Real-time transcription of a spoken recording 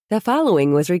The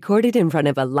following was recorded in front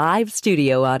of a live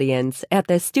studio audience at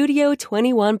the Studio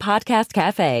 21 Podcast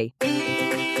Cafe.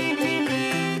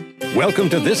 Welcome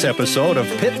to this episode of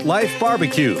Pit Life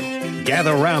Barbecue.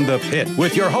 Gather round the pit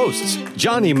with your hosts,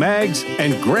 Johnny Maggs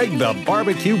and Greg the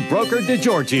Barbecue Broker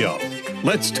DiGiorgio.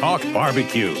 Let's talk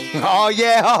barbecue. Oh,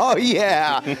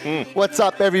 yeah. What's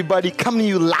up, everybody? Coming to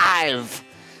you live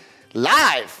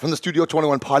from the Studio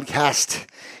 21 Podcast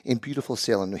in beautiful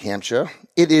Salem, New Hampshire.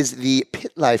 It is the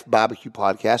Pit Life Barbecue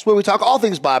Podcast, where we talk all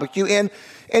things barbecue and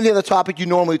any other topic you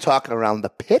normally talk around the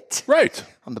pit. Right.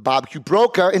 I'm the Barbecue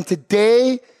Broker, and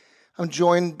today I'm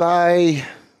joined by...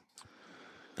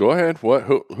 Go ahead. What?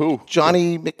 Who?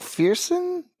 Johnny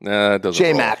McPherson? Nah, it doesn't.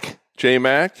 J-Mac.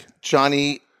 J-Mac?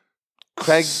 Johnny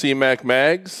Craig. C-Mac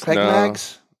Maggs? Craig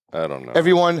Maggs? I don't know.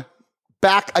 Everyone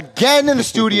back again in the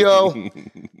studio.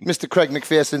 Mr. Craig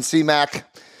McPherson, C-Mac.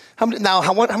 How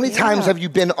many times have you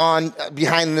been on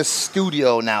behind this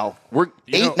studio now? We're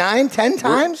 8, 9, 10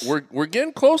 times? We're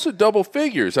getting close to double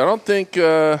figures. I don't think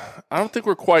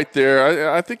we're quite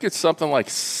there. I think it's something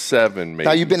like 7, maybe.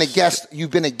 Now you've been a guest.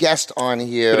 You've been a guest on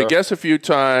here. Been a guest a few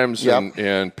times, Yep.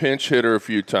 and pinch hitter a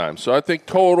few times. So I think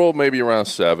total maybe around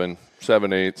 7,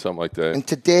 8, something like that. And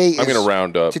today I'm going to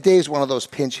round up. Today is one of those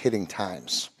pinch hitting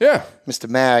times. Yeah. Mr.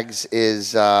 Maggs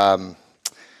is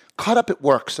caught up at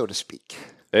work, so to speak.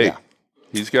 Hey, Yeah.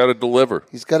 he's got to deliver.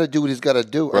 He's got to do what he's got to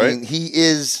do. Right. I mean,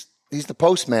 he's the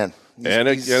postman. And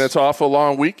it's off a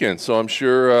long weekend, so I'm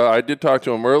sure I did talk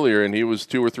to him earlier, and he was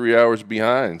 2 or 3 hours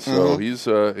behind. So he's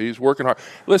working hard.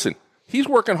 Listen, he's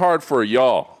working hard for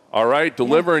y'all. All right,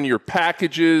 delivering your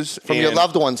packages From your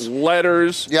loved ones.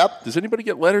 letters. Yep. Does anybody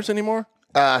get letters anymore?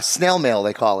 Snail mail,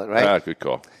 they call it, right? Ah, good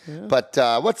call. But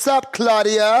what's up,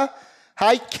 Claudia?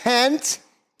 Hi, Kent.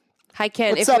 Hi,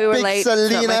 Ken. What's if up, we were Big late,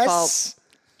 it's not my fault. Salinas?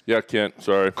 Yeah, Kent.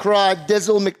 Sorry. Crawd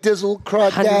Dizzle McDizzle,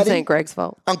 Crawd 100% Daddy, Greg's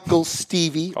fault. Uncle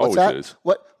Stevie. What's Always that? is.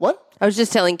 What? I was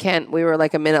just telling Kent we were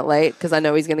like a minute late because I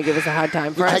know he's going to give us a hard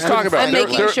time for it. Let's talk about I'm it.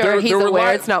 making sure he's there were aware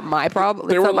li- it's not my problem.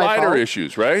 There it's were not my lighter fault.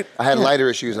 issues, right? I had lighter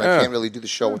issues, and I Yeah. can't really do the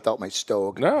show without my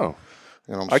stove. No.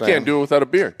 You know what I'm I saying? can't do it without a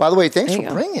beer. By the way, thanks There for you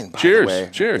go. bringing. By Cheers. The way.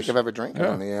 Cheers. I don't think I've ever drank it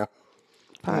on the air.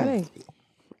 Party.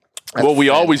 Well, we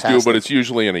always do, fantastic. but it's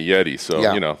usually in a Yeti, so,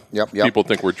 Yeah. Yep. people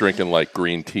think we're drinking like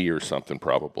green tea or something,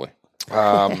 probably.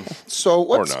 So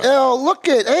what's? not. Oh, look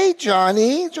at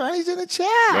Johnny. Johnny's in the chat.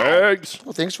 Mags.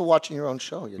 Well, thanks for watching your own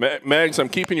show. Mags, I'm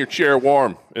keeping your chair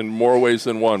warm in more ways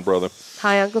than one, brother.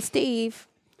 Hi, Uncle Steve.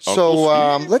 So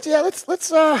Uncle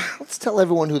let's tell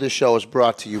everyone who this show is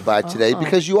brought to you by today,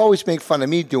 because you always make fun of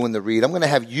me doing the read. I'm going to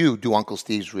have you do Uncle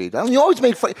Steve's read. You always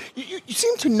make fun. You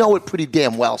seem to know it pretty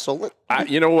damn well. So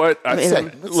You know what?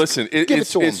 Listen, give it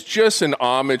to him. It's just an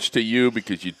homage to you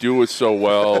because you do it so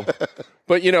well.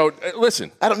 But,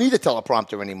 listen. I don't need a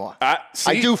teleprompter anymore. I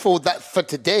do for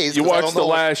today's. You 'cause I watched don't the know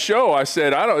last show. I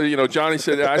said, I don't, Johnny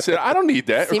said, I don't need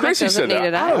that. Or C-Mac Chrissy doesn't said need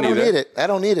that. it I I don't don't need need it. it. I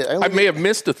don't need it. I may have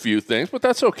missed a few things, but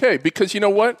that's okay because you know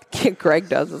what? Greg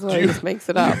does as well. He just makes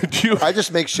it up. I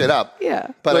just make shit up. Yeah.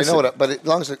 But Listen. I know it. But as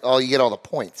long as you get all the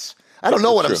points. I don't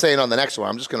know what I'm saying on the next one.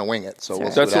 I'm just going to wing it. So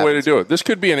we'll see That's what the way to happens. do it. This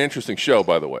could be an interesting show,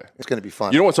 by the way. It's going to be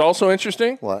fun. You know what's also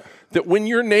interesting? What? That when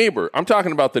your neighbor, I'm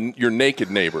talking about your naked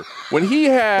neighbor, when he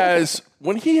has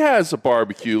a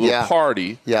barbecue, little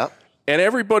party, Yeah. and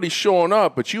everybody's showing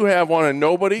up, but you have one and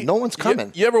nobody, No one's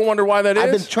coming. You ever wonder why that is?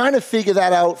 I've been trying to figure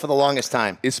that out for the longest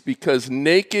time. It's because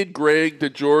naked Greg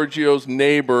DiGiorgio's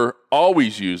neighbor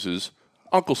always uses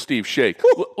Uncle Steve Shake.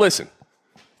 Listen.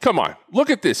 Come on,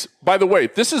 look at this. By the way,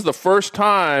 this is the first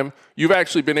time you've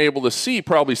actually been able to see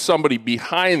probably somebody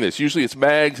behind this. Usually it's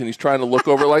Mags and he's trying to look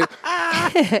over like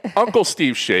Uncle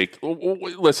Steve Shake.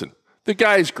 Listen, the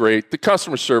guy's great. The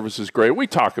customer service is great. We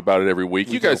talk about it every week.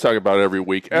 You guys talk about it every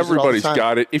week. all the Everybody's time.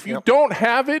 got it. If you don't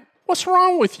have it, what's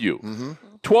wrong with you?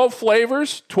 12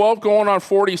 flavors, 12 going on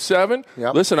 47.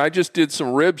 Yep. Listen, I just did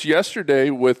some ribs yesterday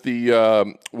with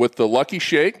the Lucky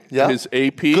Shake, his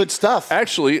AP. Good stuff.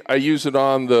 Actually, I use it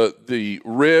on the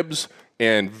ribs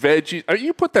and veggies.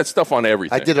 You put that stuff on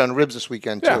everything. I did it on ribs this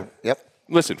weekend, Yeah. too. Yep.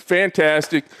 Listen,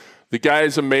 fantastic. The guy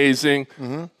is amazing.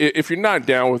 If you're not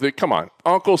down with it, come on.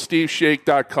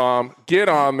 UncleSteveShake.com. Get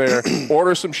on there.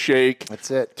 Order some shake. That's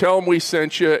it. Tell him we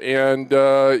sent you, and,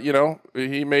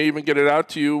 he may even get it out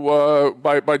to you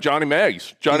by Johnny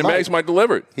Maggs. Johnny might. Maggs might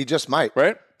deliver it, He just might.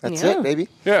 right? That's Yeah. it, baby.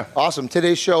 Yeah. Awesome.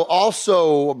 Today's show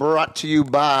also brought to you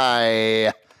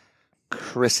by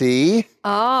Chrissy.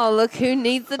 Oh, look who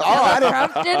needs the I don't-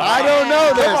 teleprompter. I don't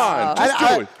know this. Come on, just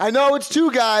do it. I know it's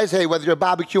two guys. Hey, whether you're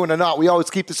barbecuing or not, we always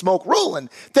keep the smoke rolling.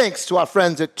 Thanks to our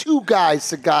friends at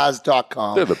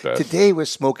twoguyscigars.com. They're the best. Today we're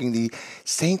smoking the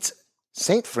Saints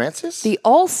St. Francis? The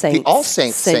All Saints. The All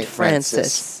Saints St. St.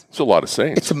 Francis. It's a lot of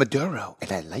saints. It's a Maduro,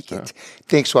 and I like it.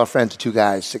 Thanks to our friends at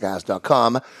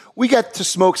twoguyscigars.com. We get to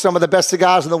smoke some of the best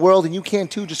cigars in the world, and you can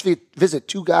too. Just visit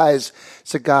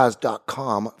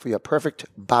twoguyscigars.com for your perfect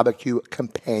barbecue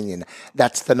companion.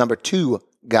 That's the number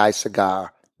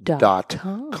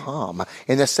 2guyscigar.com.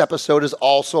 And this episode is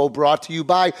also brought to you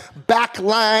by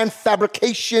Backline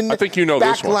Fabrication. I think you know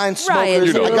this one. Backline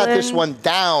Smokers. Ryan I got this Newland. one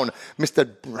down. Mr.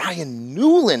 Ryan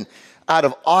Newland out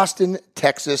of Austin,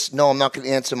 Texas. No, I'm not going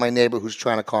to answer my neighbor who's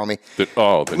trying to call me. The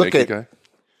Look naked at- guy?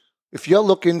 If you're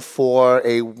looking for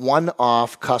a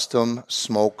one-off custom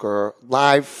smoker,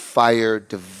 live fire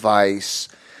device,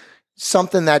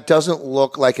 something that doesn't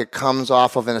look like it comes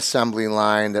off of an assembly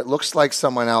line, that looks like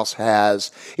someone else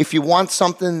has, if you want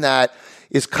something that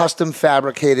is custom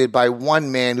fabricated by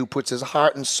one man who puts his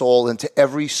heart and soul into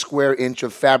every square inch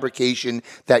of fabrication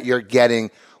that you're getting,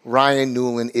 Ryan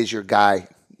Newland is your guy.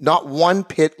 Not one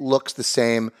pit looks the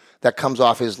same that comes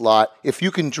off his lot. If you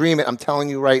can dream it, I'm telling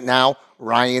you right now,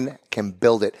 Ryan can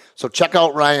build it. So check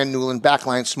out Ryan Newland,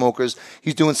 Backline Smokers.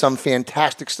 He's doing some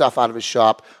fantastic stuff out of his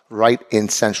shop right in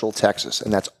Central Texas,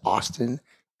 and that's Austin,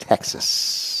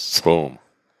 Texas. Boom.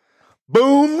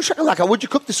 Boom, shakalaka. What'd you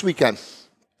cook this weekend?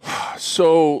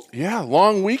 So, yeah,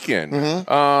 long weekend. It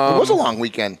was a long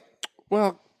weekend.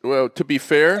 Well, to be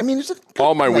fair, I mean, it's a good,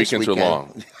 all my nice weekends weekend. are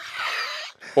long.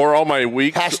 Or all my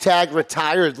weeks. Hashtag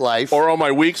retired life. Or all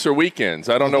my weeks or weekends.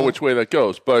 I don't know which way that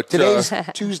goes. But Today's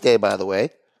Tuesday, by the way, in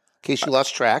case you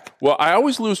lost track. well, I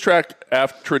always lose track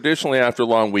traditionally after a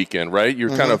long weekend, right?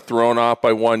 You're kind of thrown off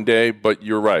by one day, but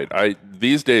you're right.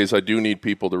 These days, I do need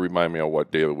people to remind me on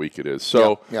what day of the week it is.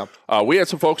 So Yeah. we had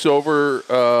some folks over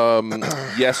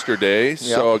yesterday,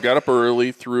 so I got up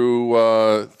early, threw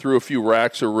a few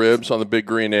racks of ribs on the Big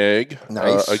Green Egg.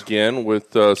 Nice. Again,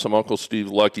 with some Uncle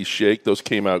Steve's Lucky Shake. Those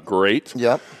came out great.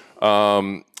 Yep.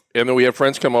 And then we had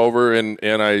friends come over, and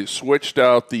I switched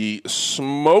out the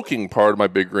smoking part of my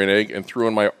Big Green Egg and threw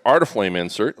in my Artiflame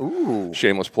insert. Ooh.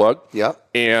 Shameless plug. Yep.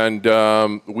 And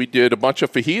we did a bunch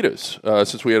of fajitas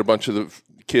since we had a bunch of the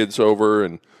kids over,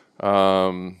 and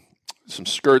some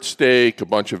skirt steak, a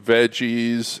bunch of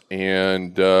veggies,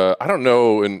 and I don't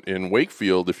know in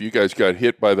Wakefield if you guys got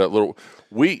hit by that little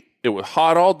wheat. It was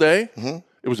hot all day. Mm-hmm.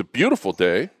 It was a beautiful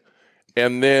day.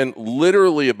 And then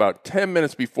literally about 10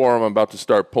 minutes before I'm about to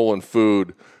start pulling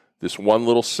food, this one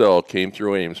little cell came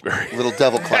through Amesbury. Little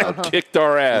devil cloud. Kicked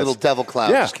our ass. Little devil cloud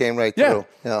just came right Yeah.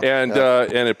 through. Yeah.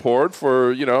 And it poured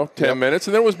for, 10 minutes,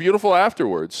 and then it was beautiful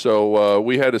afterwards. So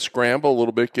we had to scramble a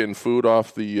little bit getting food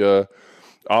off the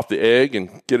egg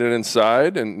and get it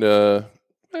inside, and a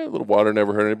little water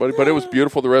never hurt anybody. But it was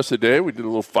beautiful the rest of the day. We did a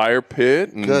little fire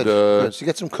pit. And, Good. Good. So you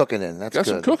got some cooking in. That's got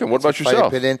good. some cooking. What about Some fire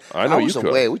yourself? pit in. I know you was cook.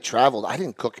 away. We traveled. I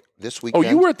didn't cook this weekend. Oh,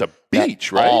 you were at the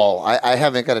beach, right? All. I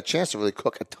haven't got a chance to really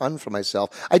cook a ton for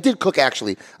myself. I did cook,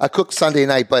 actually. I cooked Sunday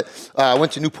night, but I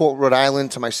went to Newport, Rhode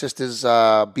Island to my sister's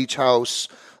beach house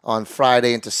on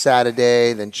Friday into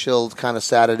Saturday, then chilled kind of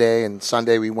Saturday, and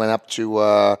Sunday we went up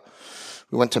to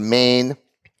Maine.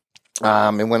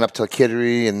 And went up to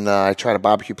Kittery, and I tried a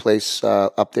barbecue place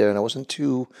up there, and I wasn't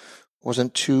too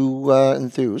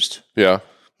enthused. Yeah. I'm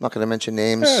not going to mention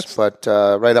names, but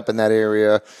right up in that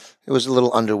area, it was a little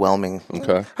underwhelming.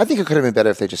 Okay. I think it could have been better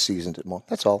if they just seasoned it more.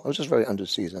 That's all. It was just very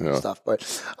under-seasoned and stuff. But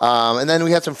and then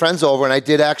we had some friends over, and I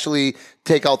did actually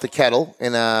take out the kettle,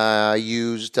 and I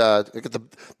used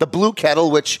the blue kettle,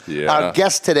 which our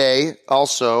guest today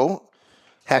also.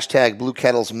 Hashtag Blue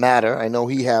Kettles Matter. I know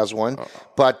he has one.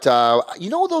 But you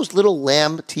know those little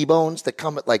lamb T-bones that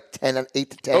come at like 8 to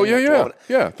 10? Oh, yeah.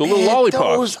 Yeah, the little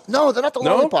lollipops. No, they're not the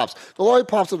No? lollipops. The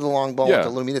lollipops are the long bone Yeah. with the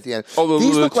little meat at the end. Oh,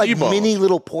 These the look like T-bone. mini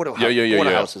little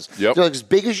porterhouses. Yep. They're like as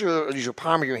big as your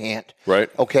palm of your hand. Right.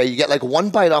 Okay, you get like one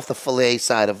bite off the fillet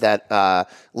side of that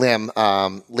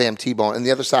lamb T-bone, and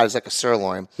the other side is like a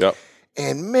sirloin. Yep.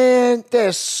 And man,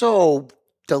 they're so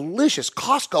delicious.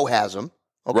 Costco has them.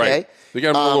 Okay. Right. They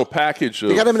got them in a little package.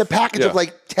 They got them in a package Yeah. of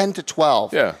like 10 to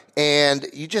 12. Yeah. And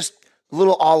you just,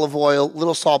 little olive oil,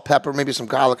 little salt, pepper, maybe some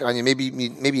garlic on you. Maybe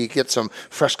you get some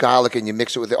fresh garlic and you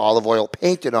mix it with the olive oil,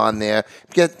 paint it on there,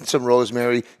 get some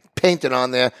rosemary, paint it on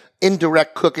there,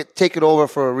 indirect cook it, take it over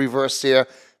for a reverse sear.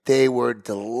 They were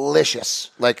delicious.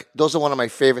 Like, those are one of my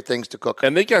favorite things to cook.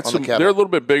 And they got on some. the kettle. They're a little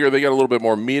bit bigger. They got a little bit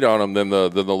more meat on them than the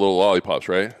little lollipops,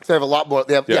 right? They have a lot more.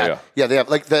 They have, Yeah. They have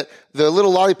like the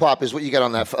little lollipop is what you get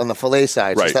on the fillet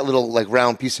side. So Right. it's that little like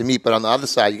round piece of meat, but on the other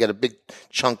side you get a big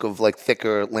chunk of like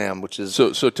thicker lamb, which is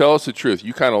So tell us the truth.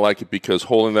 You kind of like it because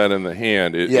holding that in the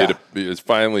hand, it is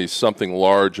finally something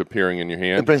large appearing in your it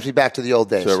hand. brings me back to the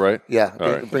old days. Is that right? Yeah, All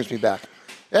right. it brings me back.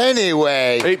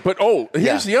 Anyway. Hey, but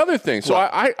here's the other thing. So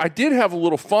I did have a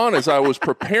little fun as I was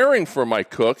preparing for my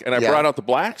cook, and I brought out the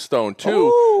Blackstone too.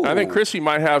 Ooh. I think Chrissy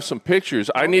might have some pictures.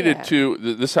 I needed to.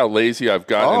 This is how lazy I've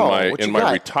gotten in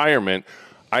my retirement.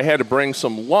 I had to bring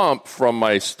some lump from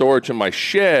my storage in my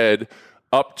shed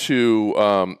up to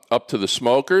the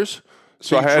smokers.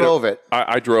 So you drove it.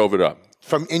 I drove it up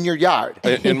from in your yard.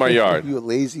 In my yard. You a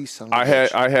lazy son of a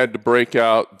bitch. I had to break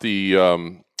out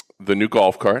the new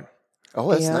golf cart. Oh,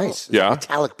 that's nice. Is yeah. it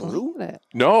metallic blue?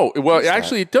 No. Well,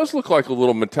 actually, it does look like a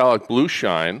little metallic blue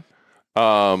shine,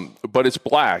 but it's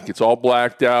black. It's all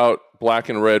blacked out, black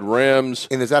and red rims.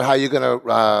 And is that how you're going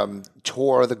to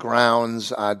tour the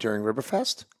grounds during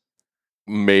Riverfest?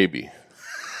 Maybe.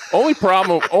 Only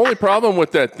problem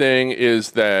with that thing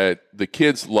is that the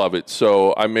kids love it,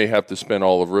 so I may have to spend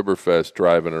all of Riverfest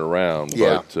driving it around.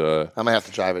 Yeah, but, I might have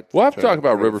to drive it. We'll have to talk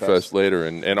about Riverfest later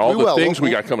and all the things we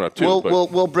got coming up too.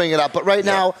 We'll bring it up. But right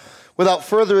now, without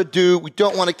further ado, we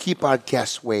don't want to keep our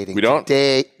guests waiting. We don't?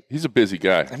 Today, he's a busy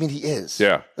guy. I mean, he is.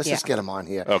 Yeah. Let's just get him on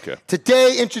here. Okay.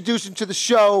 Today, introducing to the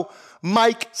show,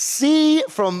 Mike C.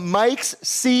 from Mike's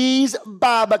C's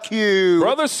Barbecue.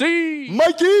 Brother C.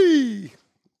 Mikey.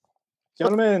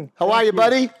 Gentlemen, how are you,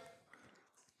 buddy?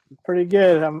 Pretty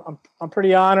good. I'm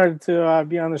pretty honored to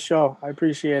be on the show. I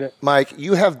appreciate it. Mike,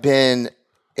 you have been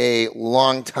a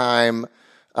long-time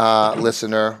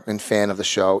listener and fan of the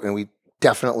show, and we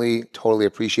definitely totally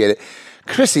appreciate it.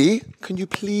 Chrissy, can you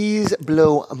please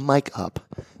blow Mike up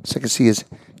so I can see his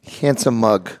handsome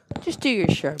mug? Just do your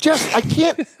shirt. I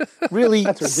can't really.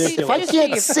 That's ridiculous. If I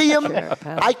can't see him,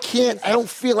 I don't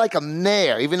feel like I'm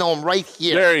there, even though I'm right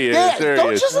here. There he is. There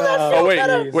he is. Doesn't that feel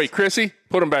better? Wait, Chrissy,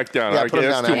 put him back down. Yeah, put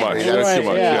him that's down. too much. Yeah. That's too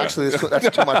much. Yeah. Actually,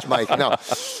 that's too much, Mike. No,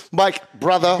 Mike,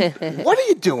 brother, what are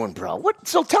you doing, bro?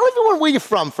 So tell everyone where you're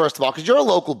from, first of all, because you're a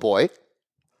local boy.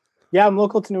 Yeah, I'm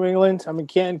local to New England. I'm in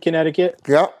Canton, Connecticut.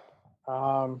 Yeah.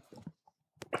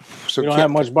 We don't have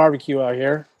much barbecue out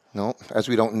here. No, as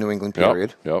we don't in New England,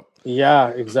 period. Yep. Yeah,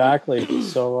 exactly.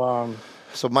 So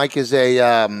Mike is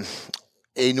a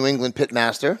New England pit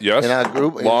master. Yes. In our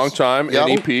group. Long time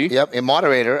NEP. Yep. A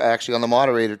moderator, actually, on the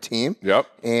moderator team. Yep.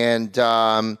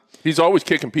 And he's always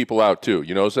kicking people out too.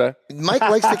 You know that? Mike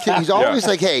likes to kick. He's always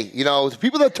like, hey, the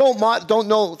people that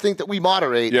don't think that we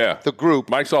moderate the group.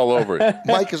 Mike's all over it.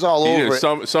 Mike is all over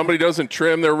it. Somebody doesn't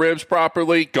trim their ribs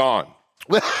properly, gone.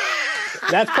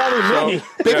 that's probably me.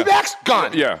 Baby backs,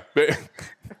 gone. Yeah.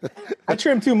 I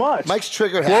trim too much. Mike's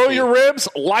trigger happy. Blow your ribs,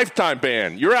 lifetime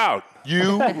ban. You're out.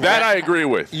 That I agree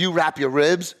with. You wrap your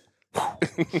ribs.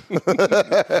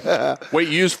 Wait,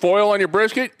 you use foil on your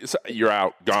brisket? You're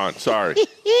out. Gone. Sorry.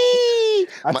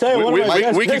 I tell you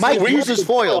what, Mike uses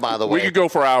foil, by the way. We could go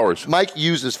for hours. Mike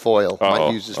uses foil.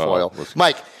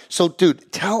 Mike, so,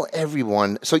 dude, tell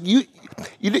everyone. So you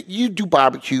do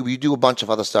barbecue. You do a bunch of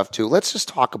other stuff too. Let's just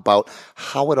talk about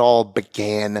how it all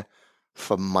began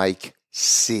for Mike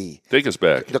C. Take us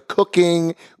back. The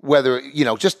cooking, whether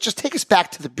just take us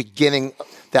back to the beginning.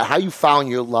 How you found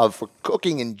your love for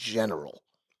cooking in general.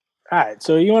 All right,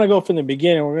 so you want to go from the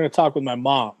beginning. We're going to talk with my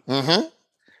mom. Mm-hmm.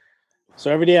 So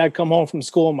every day I'd come home from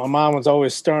school, my mom was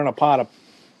always stirring a pot of,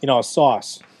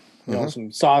 sauce.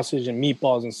 Some sausage and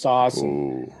meatballs and sauce.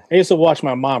 And I used to watch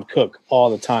my mom cook all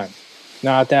the time.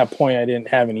 Now, at that point, I didn't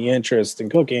have any interest in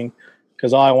cooking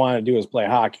because all I wanted to do was play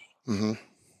hockey. Mm-hmm.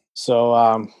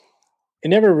 So it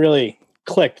never really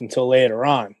clicked until later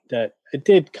on that it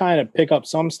did kind of pick up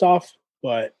some stuff,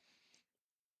 but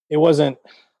it wasn't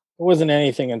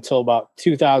anything until about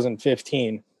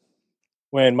 2015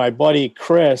 when my buddy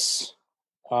Chris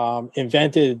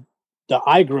invented the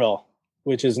iGrill,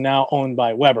 which is now owned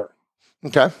by Weber.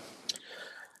 Okay.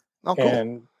 Oh, cool.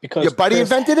 And because your buddy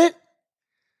invented it?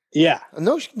 Yeah.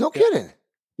 No kidding.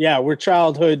 Yeah, we're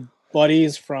childhood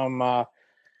buddies from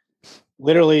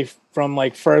literally from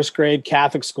like first grade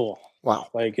Catholic school. Wow.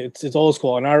 Like it's old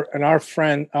school. And our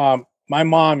friend, my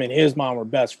mom and his mom were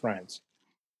best friends.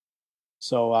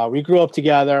 So we grew up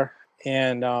together,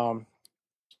 and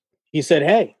he said,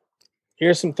 "Hey,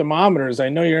 here's some thermometers. I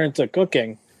know you're into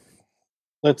cooking.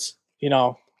 Let's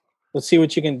see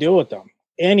what you can do with them."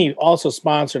 And he also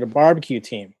sponsored a barbecue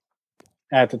team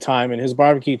at the time, and his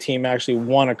barbecue team actually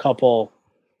won a couple,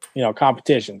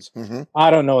 competitions. Mm-hmm.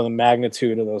 I don't know the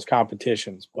magnitude of those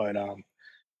competitions, but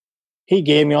he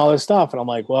gave me all this stuff, and I'm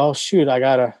like, well, shoot, I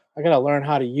gotta learn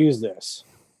how to use this.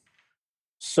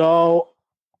 So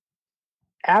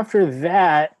after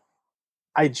that,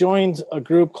 I joined a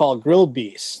group called Grill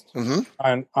Beast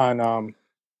on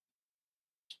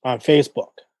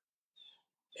Facebook.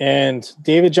 And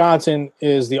David Johnson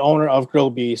is the owner of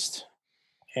Grill Beast.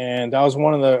 And I was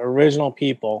one of the original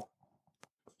people.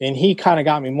 and he kind of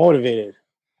got me motivated.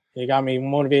 He got me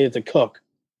motivated to cook.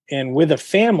 And with a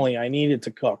family, I needed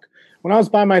to cook. When I was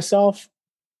by myself,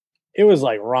 it was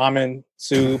like ramen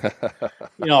soup,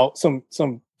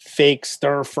 some fake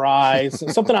stir fries,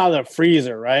 something out of the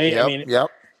freezer, right? Yep.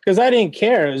 Because I didn't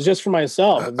care. It was just for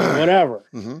myself, whatever.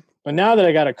 Mm-hmm. But now that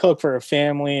I got to cook for a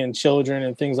family and children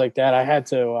and things like that, I had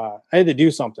to do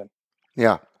something.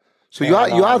 Yeah. So you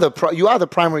are the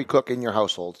primary cook in your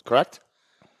household, correct?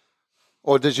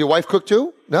 Or does your wife cook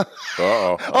too? No.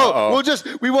 Uh-oh.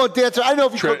 We won't dance. I don't know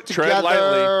if you cook tread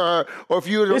together or if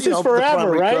you. This is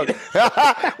forever, right?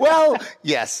 Well,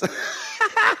 yes.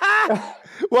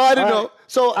 Well, I don't know.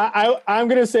 So I'm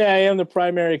going to say I am the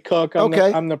primary cook.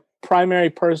 I'm the primary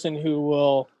person who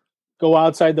will go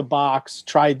outside the box,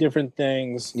 try different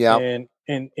things, and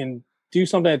do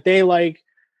something that they like.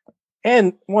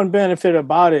 And one benefit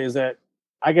about it is that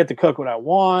I get to cook what I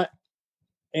want,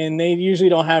 and they usually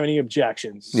don't have any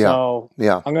objections. Yeah. So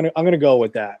yeah, I'm gonna go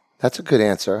with that. That's a good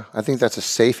answer. I think that's a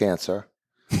safe answer.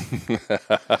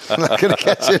 not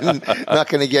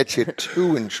gonna get you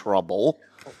too in trouble.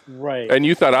 Right. And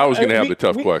you thought I was going to have the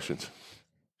tough questions.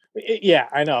 Yeah,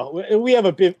 I know. We have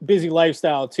a busy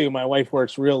lifestyle too. My wife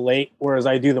works real late, whereas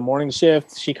I do the morning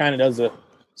shift. She kind of does the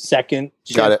second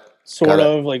shift. Got it. Sort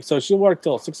of like, so she'll work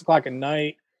till 6 o'clock at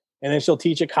night, and then she'll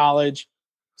teach at college.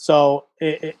 So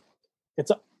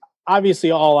it's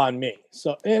obviously all on me.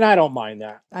 So, and I don't mind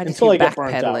that until I get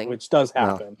burnt out, which does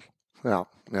happen. Yeah.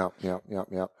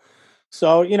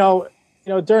 So,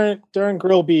 during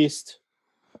Grill Beast,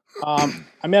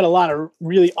 I met a lot of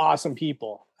really awesome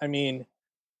people. I mean,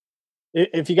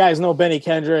 if you guys know Benny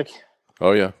Kendrick,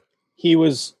 oh yeah, he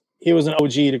was an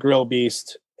OG to Grill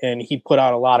Beast, and he put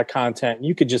out a lot of content.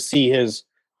 You could just see his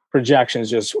projections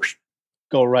just whoosh,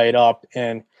 go right up.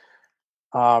 And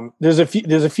there's a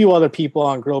few other people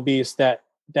on Grill Beast that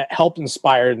helped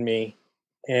inspired me.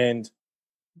 And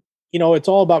it's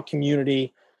all about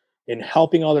community and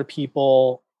helping other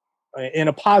people in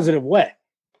a positive way.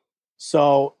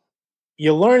 So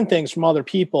you learn things from other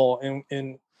people,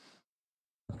 and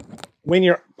when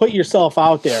you're put yourself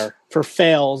out there for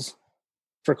fails,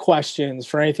 for questions,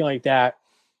 for anything like that,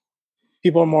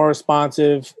 people are more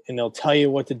responsive, and they'll tell you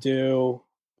what to do,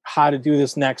 how to do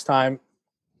this next time.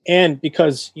 And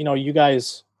because you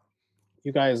guys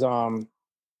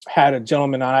had a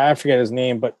gentleman on, I forget his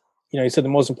name, but he said the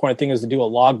most important thing is to do a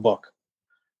logbook.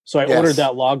 So I ordered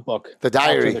that logbook, the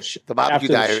diary, the barbecue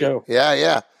diary. Show.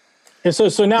 Yeah. And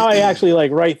so now I actually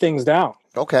write things down.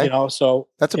 Okay. So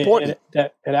that's important.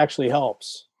 It actually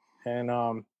helps. And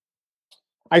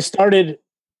I started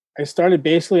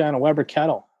basically on a Weber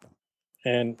kettle,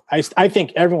 and I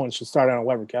think everyone should start on a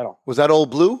Weber kettle. Was that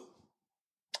Old Blue?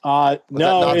 No,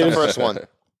 not the first one.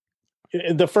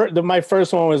 My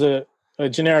first one was a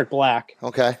generic black.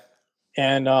 Okay.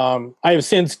 And I have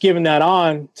since given that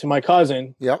on to my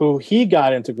cousin, who he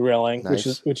got into grilling,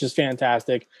 nice. which is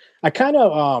fantastic. I kind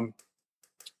of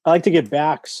I like to get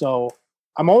back, so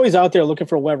I'm always out there looking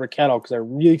for a Weber kettle because I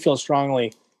really feel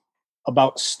strongly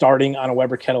about starting on a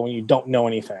Weber kettle when you don't know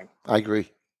anything. I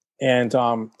agree. And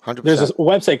 100%. There's a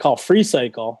website called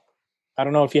FreeCycle. I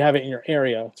don't know if you have it in your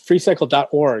area. It's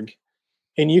freecycle.org,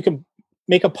 and you can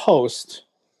make a post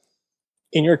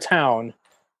in your town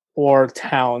or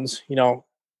towns,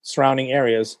 surrounding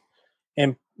areas,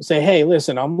 and say, hey,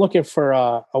 listen, I'm looking for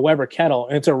a Weber kettle.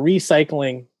 And it's a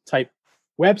recycling type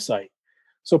website.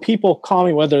 So people call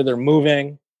me whether they're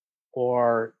moving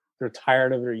or they're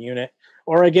tired of their unit,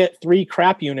 or I get 3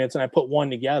 crap units and I put one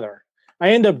together. I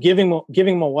end up giving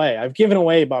them away. I've given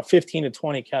away about 15 to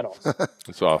 20 kettles.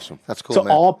 That's awesome. That's cool,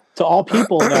 man. To all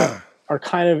people that are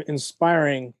kind of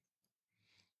inspiring,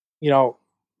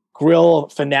 grill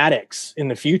fanatics in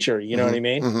the future. You know what I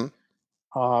mean?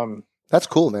 Mm-hmm. That's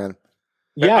cool, man.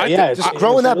 Yeah. Just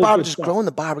growing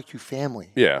the barbecue family.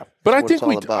 Yeah. But I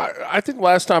think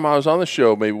last time I was on the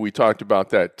show, maybe we talked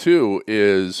about that too,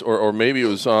 or maybe it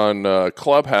was on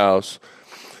Clubhouse,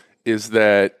 is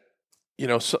that,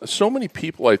 so many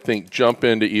people, I think, jump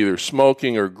into either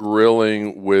smoking or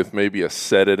grilling with maybe a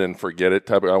set it and forget it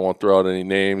type of, I won't throw out any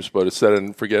names, but a set it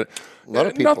and forget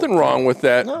it. Nothing wrong with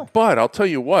that. No. But I'll tell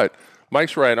you what,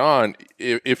 Mike's right on.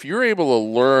 If you're able to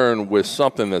learn with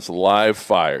something that's live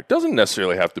fire, it doesn't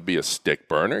necessarily have to be a stick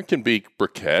burner. It can be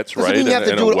briquettes, right? Doesn't mean you have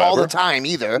to do it all Weber. the time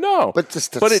either. No. But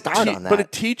just to start on that. But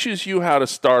it teaches you how to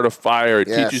start a fire. It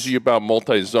teaches you about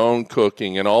multi-zone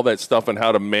cooking and all that stuff and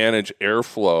how to manage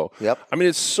airflow. Yep. I mean,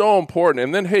 it's so important.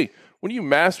 And then, hey, when you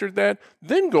mastered that,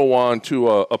 then go on to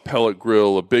a pellet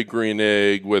grill, a big green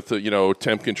egg with a,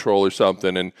 temp control or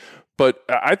something. But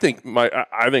I think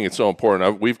it's so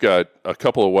important. We've got a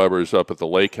couple of Webers up at the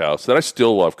lake house that I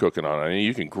still love cooking on. I mean,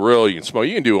 you can grill, you can smoke,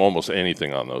 you can do almost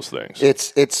anything on those things.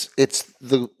 It's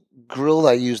the grill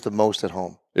I use the most at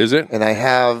home. Is it? And I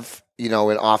have,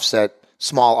 an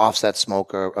small offset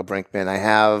smoker, a Brinkman. I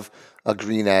have a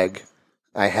Green Egg.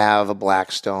 I have a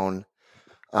Blackstone.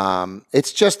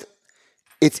 It's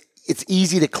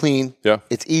easy to clean. Yeah.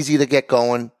 It's easy to get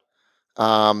going.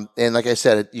 And like I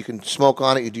said, you can smoke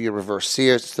on it. You do your reverse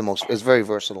sears. It's very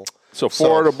versatile. It's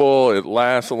affordable. It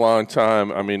lasts a long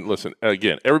time. I mean, listen,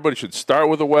 again, everybody should start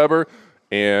with a Weber,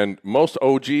 and most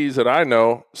OGs that I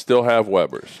know still have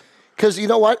Webers. Because you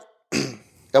know what?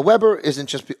 A Weber isn't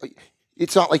just.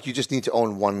 It's not like you just need to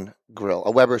own one grill.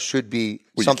 A Weber should be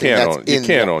something that's in. You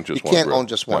can't own just one. You can't own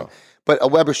just one. No. But a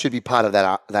Weber should be part of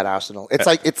that arsenal. It's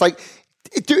like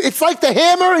the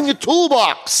hammer in your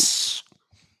toolbox.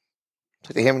 It's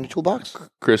like the hammer in your toolbox.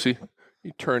 Chrissy,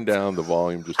 you turn down the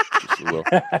volume just a little.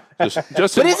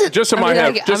 Just in my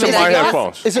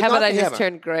headphones. How about I just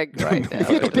turn Greg right down?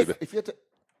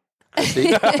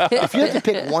 If you had to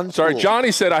pick one tool. Sorry,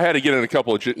 Johnny said I had to get in a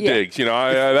couple of digs.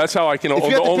 That's how I can.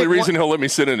 The only reason he'll let me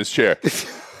sit in his chair.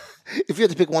 If you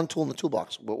had to pick one tool in the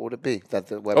toolbox, what would it be? That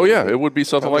the Weber it would be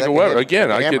something like a Weber.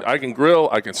 Again, I can grill,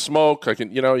 I can smoke, you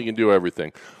can do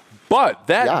everything. But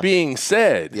that being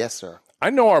said, yes, sir. I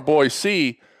know our boy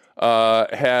C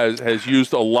has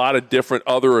used a lot of different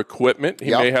other equipment.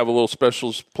 He may have a little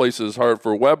special place in his heart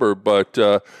for Weber, but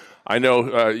I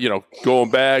know,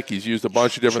 going back, he's used a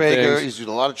bunch of different things. He's used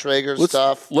a lot of Traeger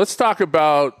stuff. Let's talk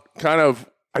about kind of,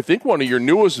 I think, one of your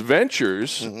newest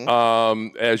ventures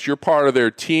as you're part of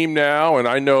their team now. And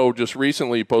I know just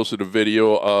recently you posted a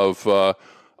video of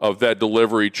that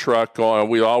delivery truck going.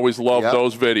 We always love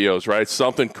those videos, right?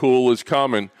 Something cool is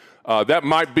coming. That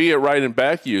might be it right in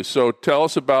back of you. So tell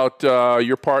us about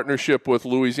your partnership with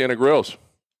Louisiana Grills.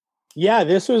 Yeah,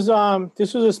 this was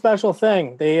a special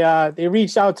thing. They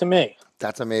reached out to me.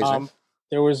 That's amazing.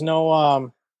 There was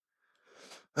no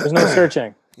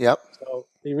searching. Yep. So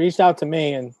they reached out to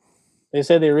me and they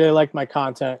said they really liked my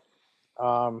content.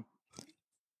 I'd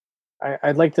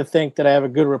like to think that I have a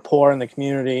good rapport in the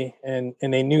community, and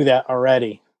they knew that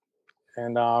already.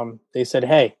 And they said,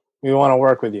 "Hey, we want to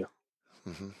work with you."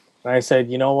 Mm-hmm. And I said,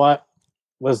 "You know what?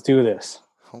 Let's do this."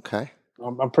 Okay.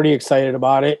 I'm pretty excited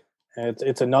about it.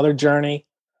 It's another journey.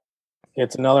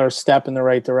 It's another step in the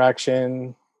right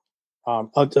direction.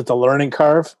 It's a learning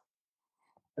curve.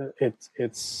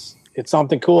 It's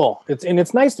something cool.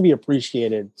 It's nice to be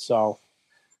appreciated. So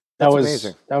that's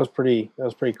amazing. That was pretty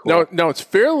cool. No, it's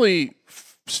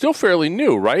still fairly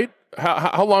new, right?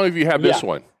 How long have you had this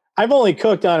one? I've only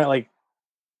cooked on it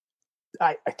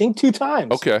I think 2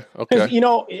 times. Okay.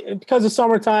 Because of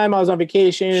summertime, I was on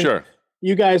vacation. Sure.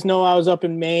 You guys know I was up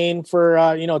in Maine for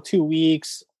 2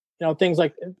 weeks. Things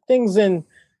like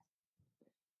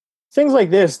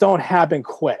this don't happen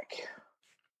quick.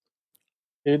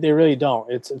 They really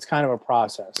don't. It's kind of a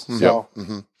process.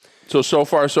 Mm-hmm. So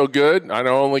far so good. I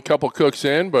know only a couple cooks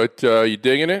in, but you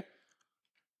digging it?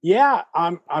 Yeah,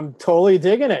 I'm totally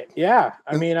digging it. Yeah,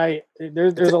 I mean,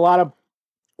 there's a lot of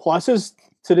pluses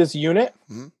to this unit.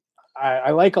 Mm-hmm. I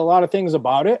like a lot of things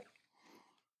about it.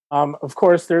 Of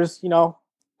course, there's a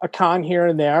con here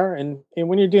and there, and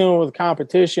when you're dealing with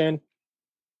competition,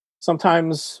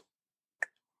 sometimes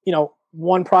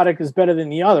one product is better than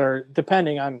the other,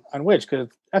 depending on which. Because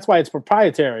that's why it's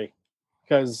proprietary.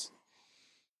 Because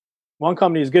one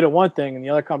company is good at one thing, and the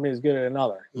other company is good at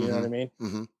another. You know what I mean?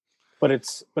 Mm-hmm. But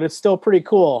it's still pretty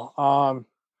cool. I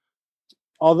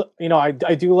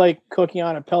do like cooking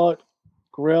on a pellet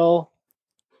grill.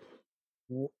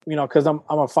 Because I'm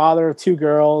a father of 2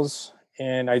 girls,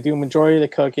 and I do majority of the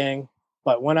cooking.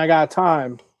 But when I got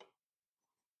time,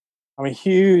 I'm a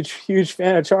huge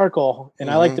fan of charcoal,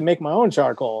 and I like to make my own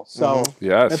charcoal. So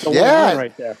that's a win-win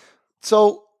right there.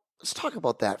 So let's talk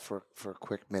about that for a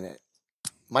quick minute.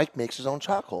 Mike makes his own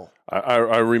charcoal.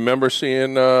 I remember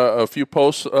seeing a few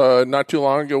posts not too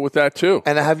long ago with that too.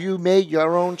 And have you made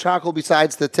your own charcoal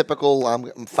besides the typical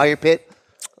fire pit?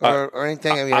 Or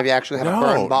anything? I mean, have you actually had a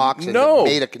burn box and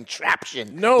made a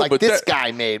contraption like this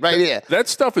guy made right here? That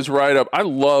stuff is right up. I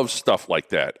love stuff like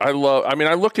that. I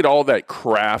look at all that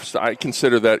crafts. I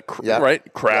consider that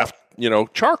craft,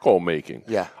 charcoal making.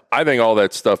 Yeah. I think all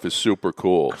that stuff is super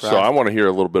cool. So I want to hear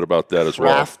a little bit about that as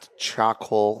well. Craft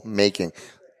charcoal making.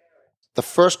 The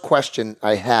first question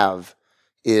I have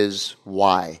is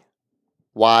why?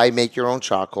 Why make your own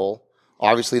charcoal?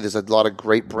 Obviously, there's a lot of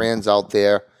great brands out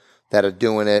there that are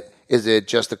doing it. Is it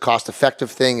just a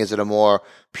cost-effective thing? Is it a more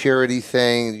purity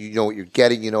thing? You know what you're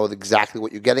getting. You know exactly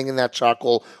what you're getting in that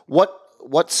charcoal. What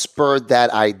what spurred that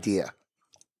idea?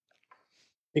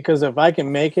 Because if I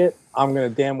can make it, I'm going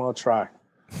to damn well try.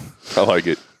 I like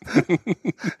it.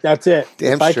 That's it.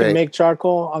 Damn if I straight. can make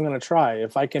charcoal, I'm going to try.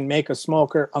 If I can make a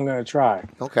smoker, I'm going to try.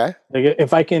 Okay. Like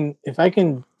if I can,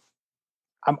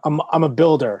 I'm a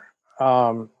builder.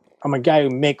 I'm a guy who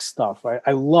makes stuff.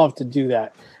 I love to do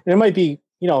that. And it might be,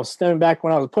 stemming back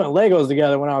when I was putting Legos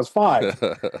together when I was 5.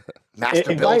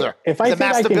 Master builder. If I The think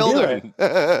I master can builder. do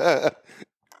it,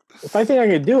 if I think I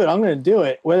can do it, I'm going to do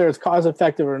it, whether it's cost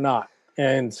effective or not.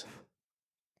 And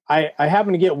I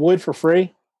happen to get wood for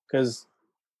free because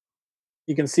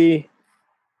you can see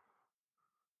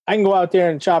I can go out there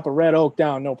and chop a red oak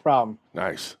down, no problem.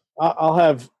 Nice. I'll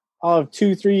have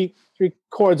 2, 3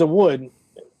 cords of wood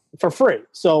for free.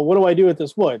 So what do I do with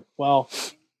this wood? Well,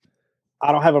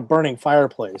 I don't have a burning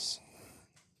fireplace.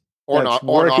 Or That's not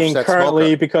or an working offset currently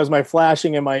smoker. because my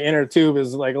flashing in my inner tube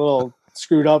is like a little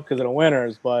screwed up because of the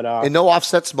winters. But And no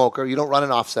offset smoker. You don't run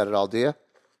an offset at all, do you?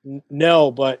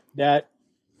 no, but that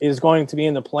is going to be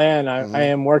in the plan. I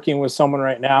am working with someone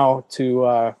right now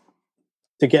to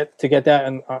get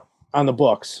that on the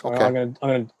books. Okay. I'm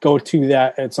gonna go to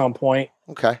that at some point.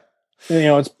 Okay.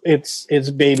 It's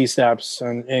baby steps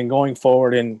and going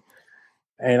forward, and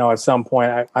at some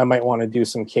point I might want to do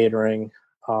some catering.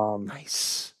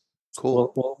 Nice.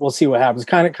 Cool. We'll see what happens.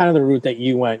 Kind of the route that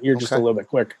you went. You're just a Okay. little bit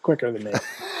quicker than me.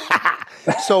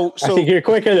 So I think you're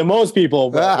quicker than most people.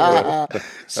 But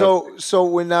so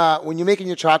when you're making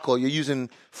your charcoal, you're using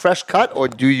fresh cut, or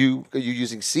are you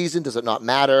using seasoned? Does it not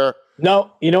matter?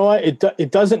 no, you know what?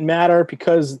 It doesn't matter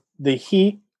because the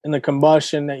heat and the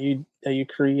combustion that you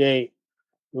create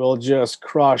will just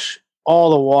crush all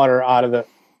the water out of the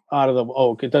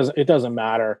oak. It doesn't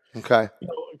matter. Okay.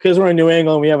 Because we're in New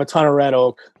England, we have a ton of red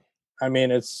oak. I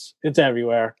mean, it's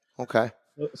everywhere. Okay.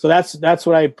 So that's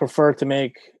what I prefer to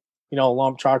make,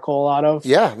 lump charcoal out of.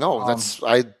 Yeah. No,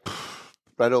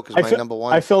 red oak is my number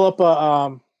one. I fill up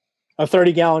a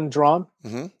 30-gallon drum.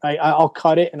 Mhm. I'll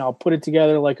cut it and I'll put it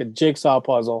together like a jigsaw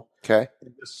puzzle. Okay.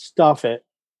 Just stuff it,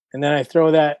 and then I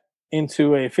throw that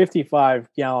into a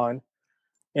 55-gallon,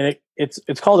 and it's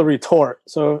called a retort.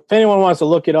 So if anyone wants to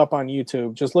look it up on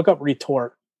YouTube, just look up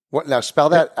retort. What now? Spell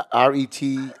that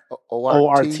RETORT.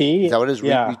 ORT? Is that what it is?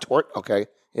 Yeah. Retort. Okay.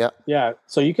 Yeah. Yeah,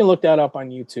 so you can look that up on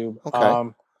YouTube.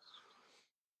 Okay.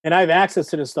 And I have access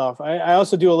to this stuff. I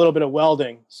also do a little bit of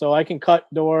welding, so I can cut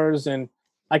doors and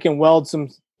I can weld some,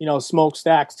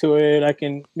 smokestacks to it. I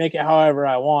can make it however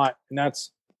I want, and that's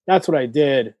what I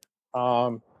did.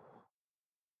 And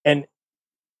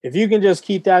if you can just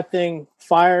keep that thing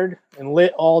fired and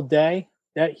lit all day,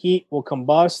 that heat will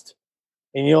combust,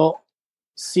 and you'll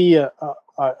see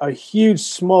a huge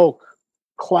smoke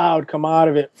cloud come out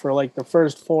of it for like the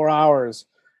first 4 hours,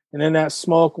 and then that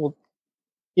smoke will,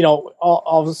 all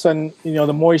of a sudden,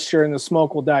 the moisture in the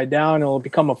smoke will die down and it'll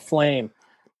become a flame,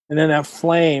 and then that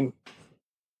flame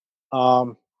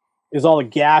is all the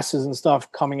gases and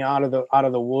stuff coming out of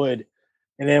the wood,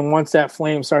 and then once that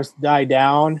flame starts to die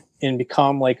down and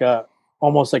become like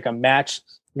almost like a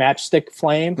matchstick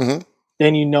flame,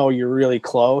 then you're really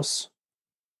close.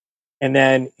 And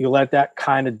then you let that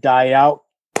kind of die out,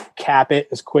 cap it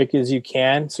as quick as you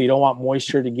can, so you don't want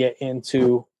moisture to get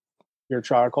into your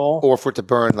charcoal. Or for it to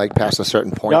burn like past a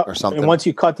certain point Yep. or something. And once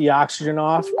you cut the oxygen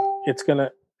off, it's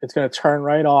gonna turn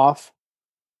right off.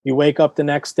 You wake up the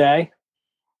next day,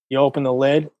 you open the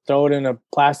lid, throw it in a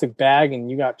plastic bag, and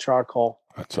you got charcoal.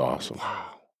 That's awesome.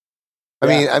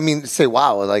 I mean, say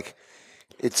wow, like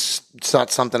it's not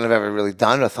something I've ever really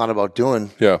done or thought about doing.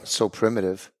 Yeah. It's so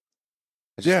primitive.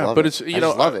 I just Yeah, love but it. it's I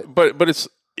just love it. but it's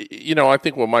I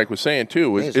think what Mike was saying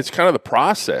too is Amazing. it's kind of the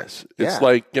process. It's Yeah.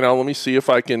 like let me see if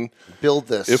I can Build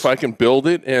this. build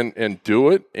it and do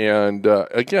it. And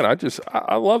again,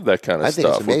 I love that kind of I think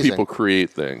it's stuff when amazing. people create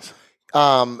things.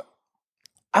 I'm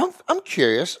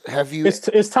curious. Have you?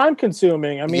 It's time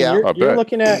consuming. I mean, Yeah. I you're bet.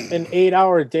 looking at an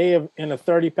 8-hour day in a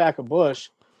 30-pack of Bush.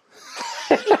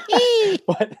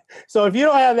 But so if you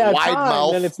don't have that Wide time,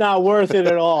 mouth. then it's not worth it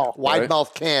at all. Wide Right.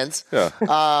 mouth cans. Yeah.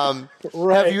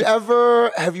 Right.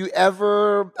 Have you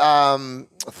ever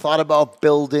thought about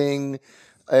building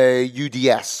a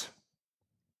UDS?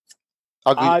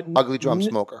 Ugly drum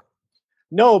smoker.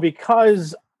 No,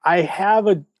 because I have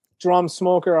a drum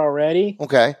smoker already.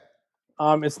 Okay.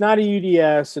 It's not a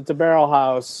UDS, it's a barrel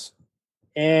house,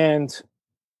 and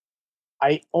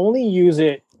I only use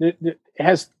it. It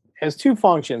has two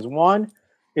functions. One,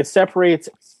 it separates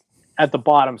at the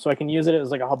bottom, so I can use it as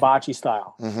like a hibachi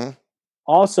style. Mm-hmm.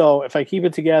 Also, if I keep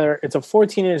it together, it's a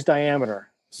 14-inch diameter,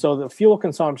 so the fuel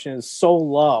consumption is so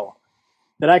low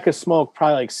that I could smoke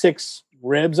probably like 6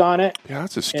 ribs on it. Yeah,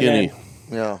 that's a skinny.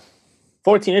 Yeah.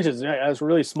 14 inches. Yeah, that's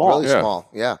really small. Really Yeah. small.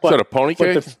 Yeah. Is that a pony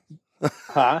but keg?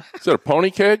 Huh? Is that a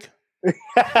pony keg?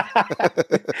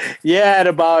 Yeah, at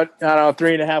about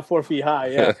 3.5, 4 feet high.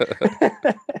 Yeah.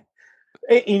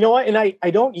 Hey, you know what? And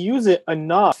I don't use it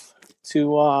enough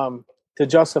to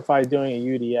justify doing a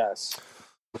UDS.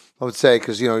 I would say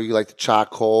because you like the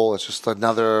charcoal. It's just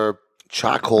another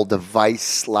charcoal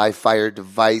device, live fire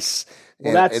device,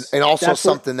 Well, and also that's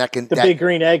where something that can the big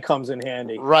green egg comes in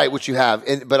handy. right, which you have,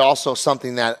 but also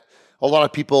something that a lot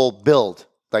of people build,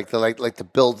 like to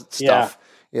build stuff.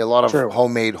 Yeah, a lot of True.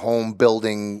 homemade home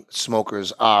building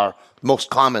smokers are most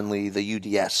commonly the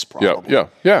UDS. Probably. Yeah.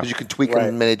 Because you can tweak them Right.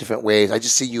 in many different ways. I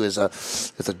just see you as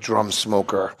a drum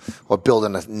smoker or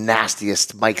building the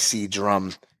nastiest Mike C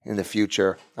drum in the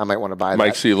future. I might want to buy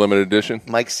Mike that. C. limited edition.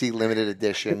 Mike C limited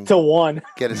edition. To one.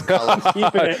 Get his colors.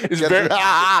 Keeping it It's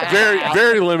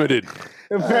very limited.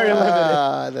 very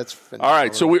limited. That's phenomenal. All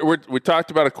right, so we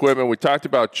talked about equipment. We talked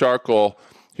about charcoal.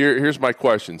 Here's my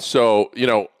question. So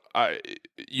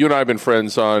you and I have been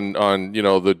friends on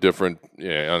the different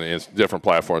on different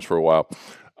platforms for a while.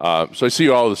 So I see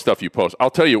all the stuff you post. I'll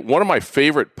tell you, one of my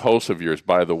favorite posts of yours,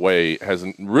 by the way, has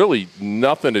really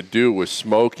nothing to do with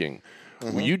smoking.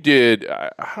 Mm-hmm. You did,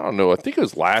 I don't know, I think it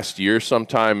was last year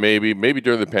sometime, maybe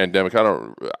during the pandemic.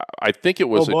 I think it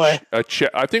was I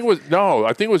think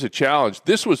it was a challenge.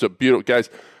 This was a beautiful, guys,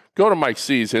 go to Mike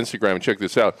C's Instagram and check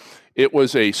this out. It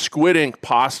was a squid ink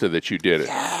pasta that you did it.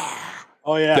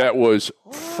 Oh, yeah. That was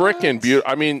freaking beautiful.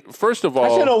 I mean, first of I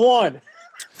should have all, won.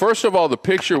 the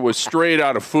picture was straight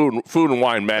out of Food and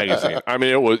Wine magazine. I mean,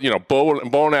 it was,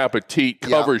 Bon Appetit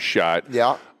cover shot.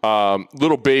 Yeah.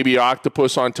 Little baby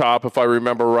octopus on top, if I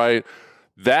remember right.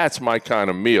 That's my kind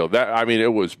of meal.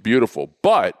 It was beautiful.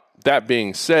 But that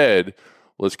being said,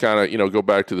 let's kind of, go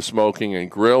back to the smoking and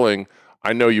grilling.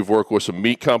 I know you've worked with some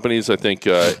meat companies. I think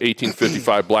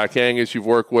 1855 Black Angus you've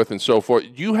worked with and so forth.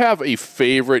 You have a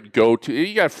favorite go-to?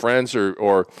 You got friends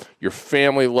or your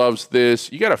family loves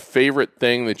this? You got a favorite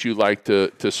thing that you like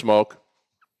to smoke?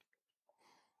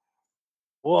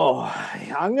 Whoa,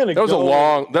 I'm gonna. That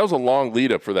was a long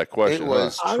lead up for that question. It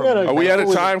was. huh? I'm gonna. Are we go out of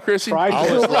with time, Chrissy? tri-tip.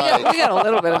 I was like, We got a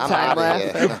little bit of I'm time outta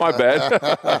left. here. My bad.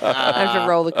 I have to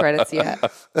roll the credits yet.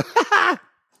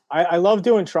 I love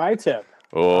doing tri-tip.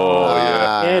 Oh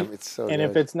yeah. And- it's so And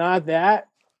if good. it's not that,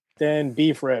 then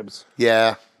beef ribs.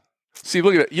 Yeah. See,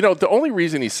 look at that. The only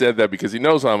reason he said that because he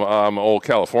knows I'm an old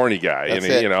California guy, That's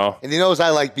and it. he, And he knows I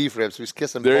like beef ribs. He's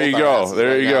kissing There you both our go. asses There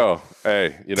right you now. go.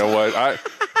 Hey, you know what?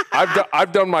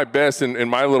 I've done my best in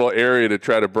my little area to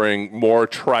try to bring more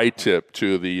tri-tip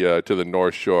to the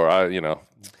North Shore.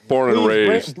 Born and Please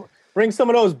raised. bring some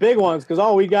of those big ones because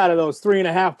all we got are those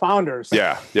 3.5 pounders.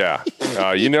 Yeah.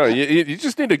 You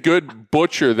just need a good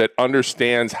butcher that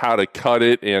understands how to cut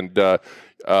it. And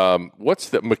what's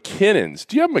the McKinnon's?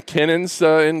 Do you have McKinnon's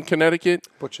in Connecticut?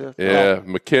 Butcher. Yeah,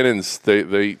 McKinnon's.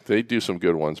 They do some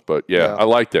good ones. But yeah, I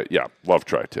like that. Yeah, love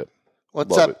tri-tip.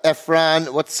 What's Love up,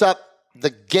 Efron? What's up? The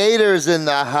Gators in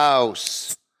the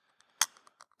house.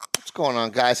 What's going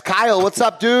on, guys? Kyle, what's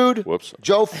up, dude? Whoops.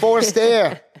 Joe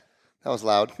Forster. That was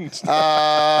loud.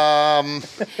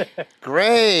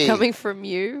 Great. Coming from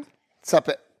you. What's up?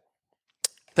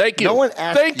 Thank you. No one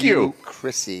asked Thank you.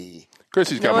 Chrissy.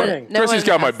 Chrissy's got my No Chrissy's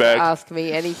got my has to bag. ask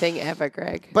me anything ever,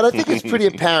 Greg. But I think it's pretty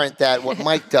apparent that what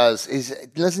Mike does is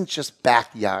it isn't just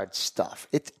backyard stuff.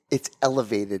 It's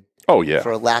elevated. Oh yeah.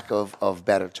 For lack of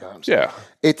better terms. Yeah.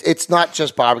 It's not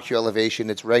just barbecue elevation.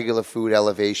 It's regular food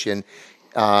elevation.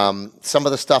 Some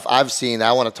of the stuff I've seen,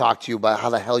 I want to talk to you about how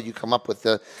the hell you come up with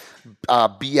the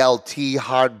BLT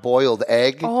hard-boiled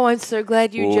egg. Oh, I'm so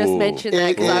glad you just Ooh. mentioned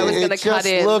that because I was going to cut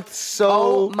It in. looked so.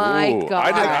 Oh my Ooh,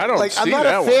 god! I don't like see I'm not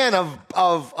that a fan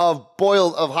of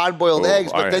hard-boiled Oh,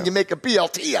 eggs, I but then am. you make a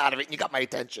BLT out of it, and you got my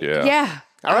attention. Yeah. Yeah.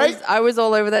 All right. I was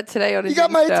all over that today on his You got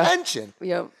my Insta. attention.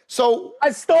 Yep. So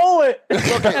I stole it. look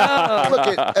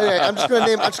at. Okay, I'm just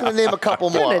gonna name a couple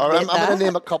more. Don't All right, I'm admit gonna that.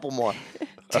 name a couple more.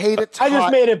 Tater tot. I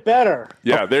just made it better.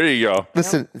 Yeah, there you go.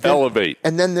 Listen, Elevate.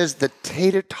 And then there's the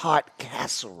tater tot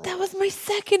casserole. That was my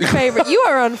second favorite. You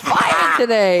are on fire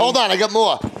today. Hold on, I got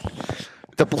more.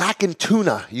 The blackened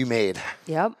tuna you made.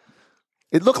 Yep.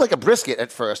 It looked like a brisket at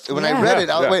first. When I Yeah. read it,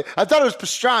 Yeah. I thought it was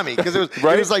pastrami because it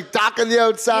Right? was like dark on the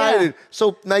outside Yeah. and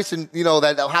so nice and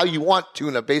that how you want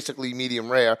tuna, basically medium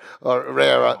rare or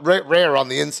rare on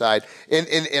the inside. And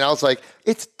I was like,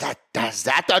 is that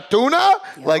the tuna?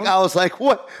 Like I was like,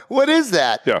 what is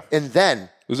that? Yeah. And then It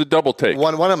was a double take.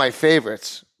 one of my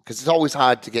favorites because it's always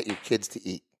hard to get your kids to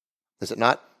eat. Is it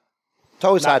not? It's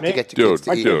always hard to me. get your kids to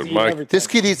Dude, eat. dude, Eat Mike. everything. This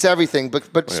kid eats everything, but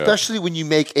especially when you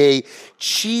make a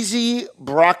cheesy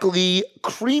broccoli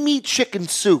creamy chicken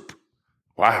soup.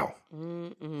 Wow.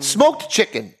 Smoked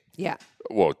chicken. Yeah.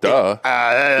 Well, duh.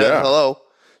 Yeah. Hello.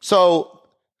 So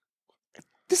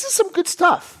this is some good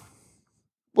stuff.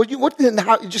 How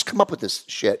you just come up with this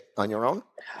shit on your own?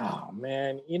 Oh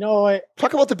man, you know what?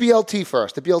 Talk about the BLT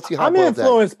first. The BLT hot I'm boiled egg.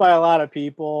 influenced by a lot of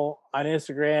people on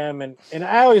Instagram, and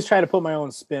I always try to put my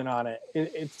own spin on it.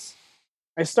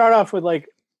 I start off with like,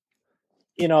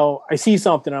 I see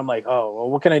something, I'm like, oh, well,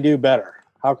 what can I do better?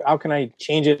 How can I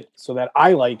change it so that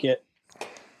I like it,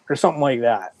 or something like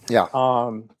that? Yeah.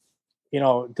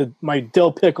 My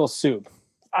dill pickle soup.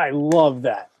 I love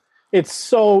that. It's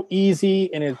so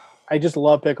easy, and I just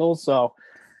love pickles. So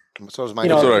is mine.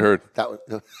 That's what I heard. That was,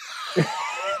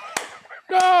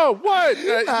 No, what?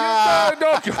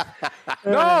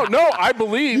 No, I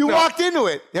believe. you walked into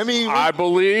it. I mean, I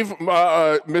believe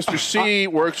Mr. C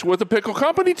works with a pickle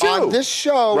company, too. on this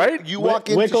show, right? you walk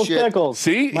into Wickles shit. pickles.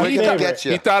 See? My He favorite. Get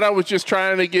you. He thought I was just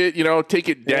trying to get, take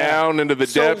it down into the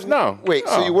depths. No. Wait,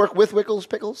 so you work with Wickles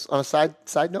Pickles on a side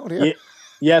note here? Yeah,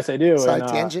 yes, I do. Side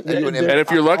tangent? And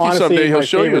if you're lucky, honestly, someday he'll my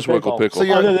show you his favorite Wickle pickle. So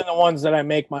you're- other than the ones that I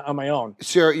make on my own.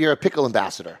 So you're a pickle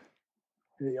ambassador.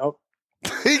 Yep.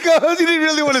 He goes, he didn't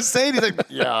really want to say it. He's like,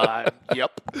 yeah,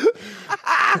 yep.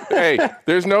 Hey,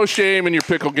 there's no shame in your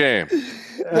pickle game.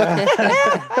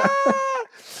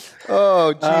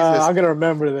 Oh, Jesus. I'm gonna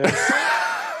remember this.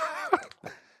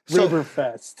 So-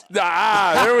 Riverfest.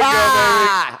 There we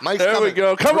go, Mike's baby. There we coming.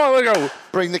 go. Come on, let's go.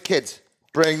 Bring the kids.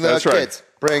 Bring the That's right. kids.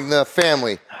 Bring the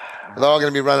family. They're all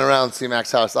going to be running around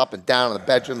C-Mac's house, up and down in the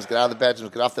bedrooms, get out of the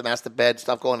bedrooms, get off the master bed,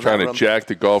 stuff going on. Trying to jack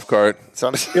the golf cart.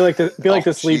 Feel like the Oh,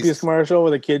 Sleepiest Jesus. commercial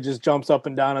where the kid just jumps up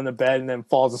and down on the bed and then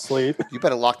falls asleep. You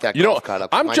better lock that You know, golf cart up.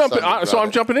 I'm My jumping. son would So grab I'm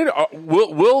it. jumping in.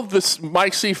 Will this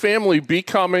Mike C family be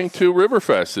coming to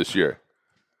Riverfest this year?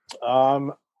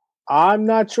 I'm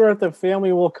not sure if the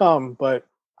family will come, but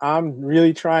I'm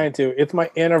really trying to. It's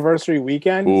my anniversary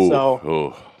weekend, so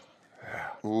Ooh.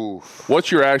 Oof.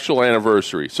 What's your actual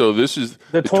anniversary? So this is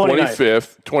The 29th.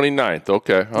 25th, 29th.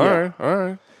 Okay. All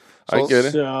right. I So- get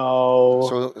it. so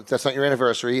So that's not your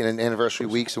anniversary, and anniversary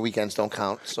weeks and weekends don't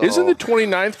count. So Isn't the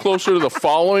 29th closer to the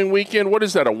following weekend? What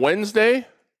is that, a Wednesday?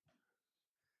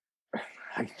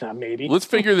 maybe Let's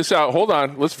figure this out. Hold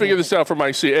on. Let's figure this out for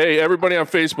Mike C. Hey, everybody on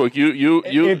Facebook, you.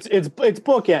 it's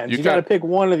bookends. You You got to got- pick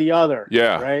one or the other.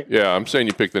 Yeah. right. Yeah, I'm saying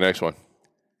you pick the next one.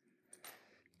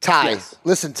 Ty, Yes.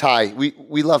 listen, Ty,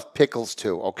 we love pickles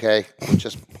too, okay? We're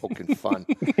just poking fun.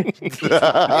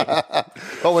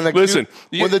 But when Listen,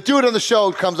 when the dude on the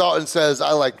show comes out and says,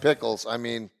 I like pickles, I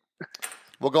mean,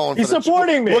 we're going He's for the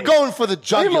supporting me. We're going for the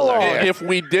jugular. alone. here. If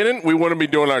we didn't, we wouldn't be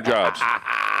doing our jobs.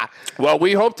 Well,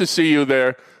 we hope to see you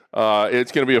there.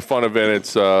 It's going to be a fun event.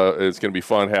 It's going to be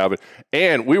fun having.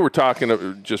 And we were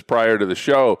talking just prior to the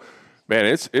show. Man,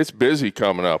 it's busy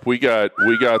coming up. We got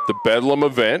the Bedlam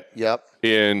event. Yep.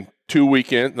 In 2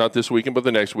 weekends, not this weekend, but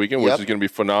the next weekend, which Yep. is going to be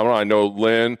phenomenal. I know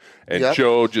Lynn and Yep.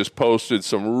 Joe just posted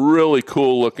some really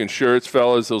cool looking shirts,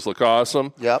 fellas. Those look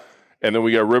awesome. Yep. And then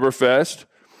we got Riverfest,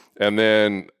 and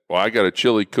then I got a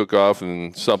chili cook-off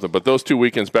and something. But those 2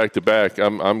 weekends back to back,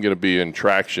 I'm going to be in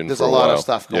traction. There's for a lot while. of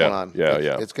stuff going on.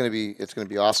 Yeah. It's gonna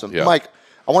be awesome. Yeah. Mike,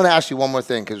 I want to ask you one more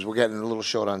thing because we're getting a little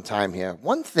short on time here.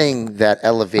 One thing that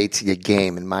elevates your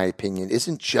game, in my opinion,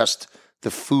 isn't just the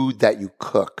food that you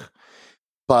cook,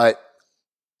 but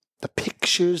the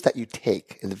pictures that you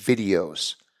take and the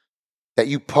videos that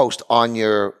you post on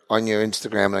your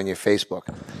Instagram and on your Facebook.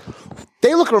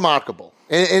 They look remarkable.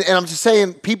 And I'm just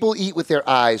saying, people eat with their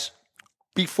eyes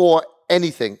before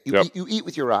anything. You eat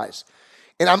with your eyes.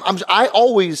 And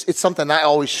it's something I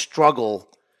always struggle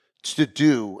to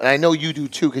do, and I know you do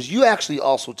too, because you actually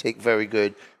also take very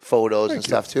good photos and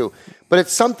stuff too. But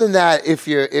it's something that if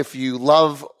you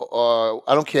love, I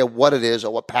don't care what it is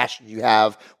or what passion you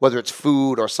have, whether it's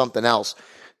food or something else,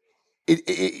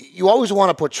 you always want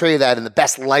to portray that in the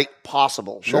best light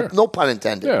possible. Sure. No pun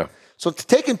intended. Yeah. So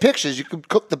taking pictures, you can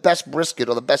cook the best brisket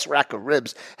or the best rack of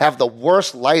ribs, have the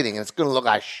worst lighting, and it's going to look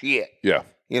like shit. Yeah.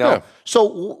 You know. Yeah. So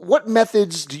what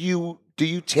methods do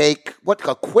you take? What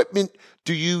equipment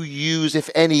do you use, if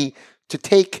any, to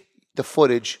take the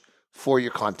footage for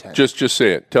your content? Just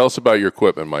say it. Tell us about your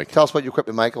equipment, Mike. Tell us about your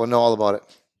equipment, Mike. I want to know all about it.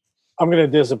 I'm going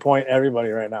to disappoint everybody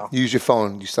right now. You use your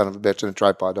phone, you son of a bitch, and a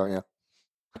tripod, don't you?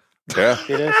 Yeah.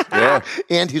 It is. Yeah.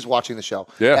 And he's watching the show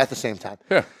Yeah. at the same time.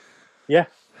 Yeah. Yeah.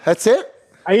 That's it?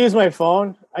 I use my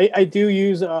phone. I do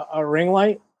use a ring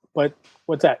light, but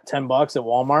what's that? $10 at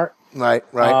Walmart.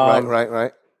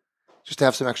 Right. Just to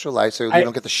have some extra light so you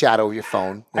don't get the shadow of your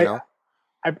phone, you know?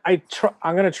 I'm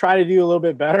going to try to do a little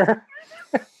bit better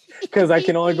because I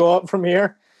can only go up from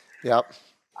here. Yep.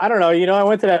 I don't know. I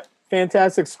went to that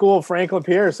fantastic school, Franklin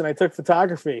Pierce, and I took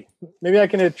photography. Maybe I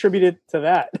can attribute it to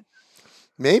that.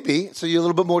 Maybe. So you're a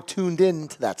little bit more tuned in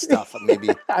to that stuff. Maybe.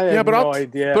 I have no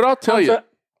idea. But I'll tell you.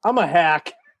 I'm a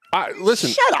hack.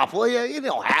 Listen. Shut up, will you? You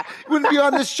know, hack. You wouldn't be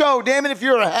on this show, damn it, if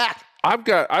you're a hack. I've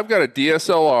got a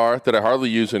DSLR that I hardly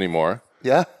use anymore.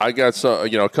 Yeah. I got some,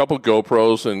 a couple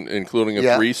GoPros, including a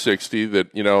 360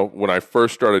 that, when I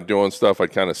first started doing stuff, I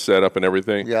kind of set up and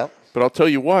everything. Yeah. But I'll tell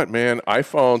you what, man,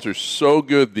 iPhones are so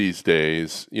good these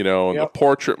days, in the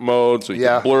portrait mode, so you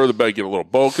can blur the back, get a little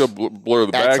bokeh, blur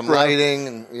the background. Some lighting,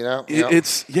 and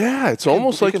It's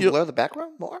almost like you can blur the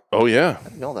background more. Oh yeah, I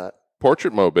didn't know that.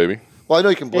 Portrait mode, baby. Well, I know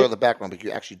you can blur the background, but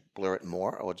you actually blur it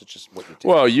more, or is it just what you do?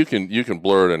 Well, you can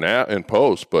blur it in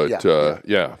post, but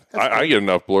I get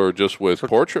enough blur just with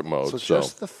portrait mode. So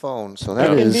just the phone. So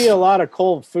that can be a lot of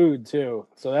cold food too.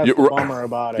 So that's the bummer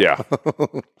about it. Yeah.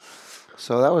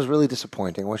 So that was really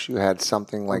disappointing. Wish you had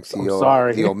something like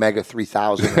the Omega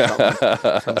 3000 or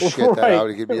something. Some shit that I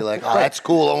would be like, oh, that's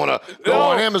cool. I want to go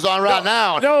on Amazon right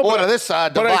now and order this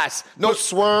device. No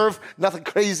swerve, nothing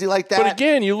crazy like that. But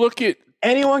again, you look at...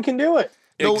 Anyone can do it.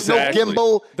 No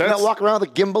gimbal. You're not walking around with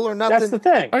a gimbal or nothing. That's the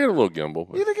thing. I got a little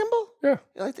gimbal. You have a gimbal? Yeah.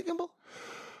 You like the gimbal?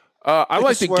 I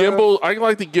like the gimbal. I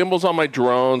like the gimbals on my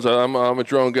drones. I'm a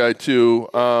drone guy too.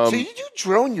 So you do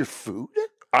drone your food?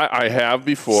 I have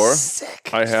before. Sick.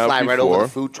 I have fly before. right over the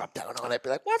food, drop down on it, be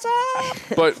like, "What's up?"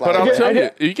 But I'll tell you,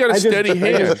 you got a steady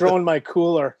hand. I just droned my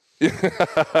cooler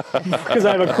because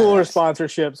I have a cooler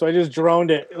sponsorship. So I just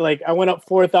droned it. Like I went up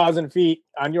 4,000 feet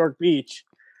on York Beach,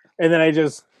 and then I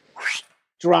just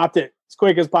dropped it as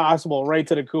quick as possible right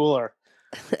to the cooler.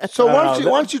 So why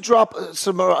don't you drop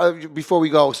some before we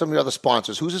go? Some of your other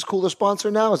sponsors. Who's this cooler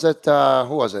sponsor now? Is that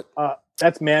who was it?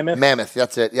 That's Mammoth. Mammoth.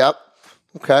 That's it. Yep.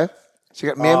 Okay. So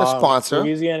you got Mammoth sponsor.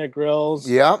 Louisiana Grills.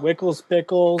 Yeah. Wickles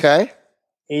Pickles. Okay.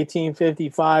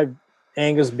 1855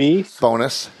 Angus beef.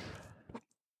 Bonus.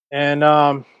 And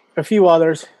a few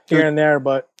others here and there,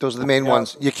 but those are the main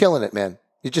ones. You're killing it, man.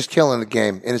 You're just killing the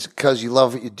game, and it's because you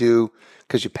love what you do,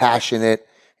 because you're passionate,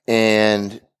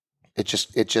 and it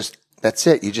just that's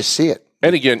it. You just see it.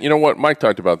 And again, you know what? Mike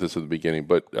talked about this at the beginning,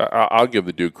 but I'll give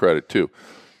the dude credit too.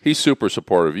 He's super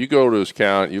supportive. You go to his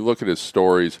account, you look at his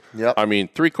stories. Yep. I mean,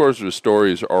 3/4 of his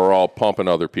stories are all pumping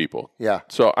other people. Yeah.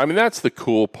 So, I mean, that's the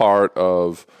cool part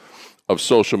of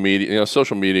social media.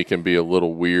 Social media can be a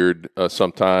little weird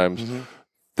sometimes. Mm-hmm.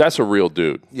 That's a real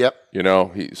dude. Yep.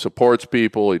 He supports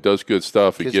people. He does good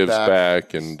stuff. He gives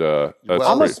back. And that's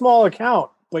I'm a small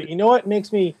account, but you know what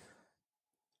makes me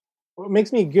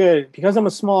good? Because I'm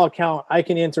a small account, I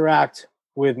can interact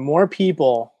with more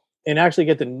people and actually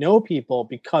get to know people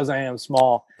because I am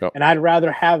small. Yep. And I'd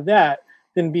rather have that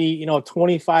than be,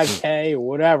 25K or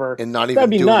whatever. And not even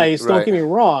that'd be nice. Right. Don't get me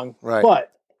wrong. Right.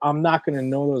 But I'm not going to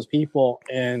know those people,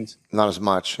 and not as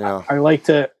much. Yeah. I like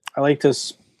to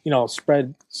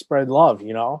spread love.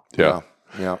 Yeah.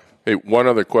 Yeah. Hey, one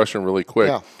other question, really quick.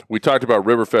 Yeah. We talked about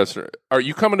Riverfest. Are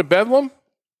you coming to Bedlam?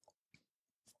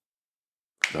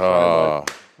 He's got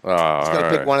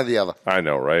to pick one or the other. I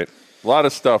know, right? A lot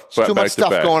of stuff. There's too much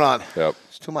stuff going on. Yep.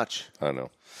 It's too much. I know.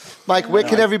 Mike, where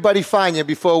can everybody find you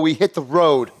before we hit the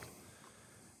road?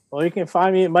 Well, you can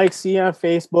find me at Mike C on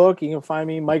Facebook. You can find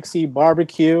me Mike C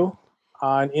Barbecue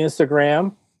on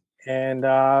Instagram. And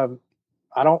I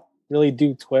don't really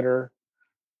do Twitter.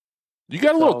 You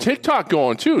got a little TikTok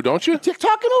going too, don't you? TikToking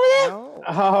over there? No.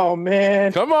 Oh,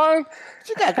 man. Come on.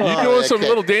 You doing some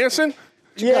little dancing?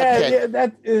 Yeah,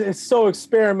 that is so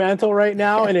experimental right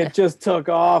now, and it just took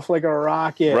off like a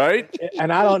rocket. Right?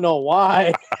 And I don't know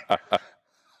why.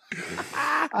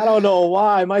 I don't know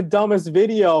why. My dumbest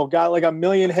video got like 1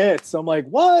 million hits. I'm like,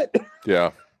 what?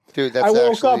 Yeah. Dude, that's I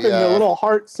woke up and the little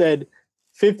heart said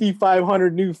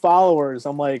 5,500 new followers.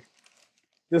 I'm like,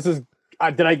 this is...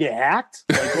 did I get hacked?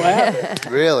 Like, what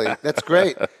happened? Really? That's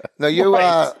great. No,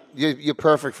 you're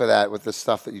perfect for that with the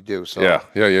stuff that you do. So yeah.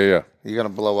 You're gonna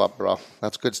blow up, bro.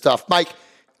 That's good stuff. Mike,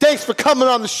 thanks for coming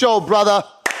on the show, brother.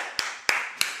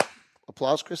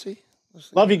 Applause, Chrissy.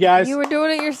 Love you guys. You were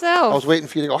doing it yourself. I was waiting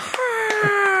for you to go. All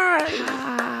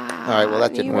right. Well,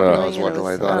 that didn't work. I was wondering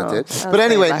what I thought it did. But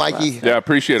anyway, Mikey. Yeah,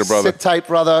 appreciate it, brother. Sit tight,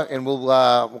 brother, and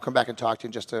we'll come back and talk to you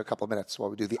in just a couple of minutes while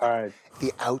we do the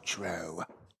outro.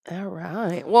 All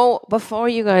right. Well, before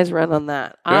you guys run on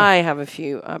that, I have a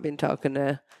few. I've been talking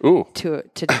to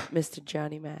Mr.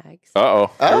 Johnny Mags. So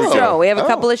we have a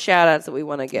couple of shout outs that we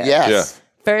want to get. Yes. Yeah.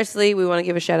 Firstly, we want to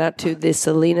give a shout out to the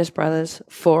Salinas brothers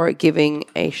for giving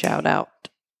a shout out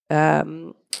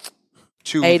to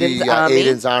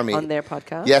Aiden's Army on their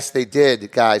podcast. Yes, they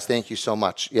did, guys. Thank you so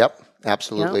much. Yep,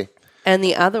 absolutely. Yep. And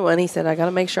the other one, he said, I got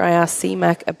to make sure I ask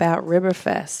CMAC about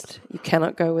Riverfest. You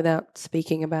cannot go without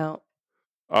speaking about.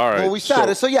 All right. Well, we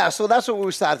started. So that's what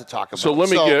we started to talk about. So let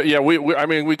me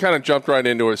we kind of jumped right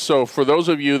into it. So for those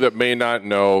of you that may not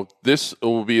know, this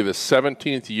will be the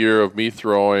 17th year of me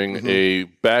throwing a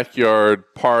backyard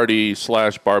party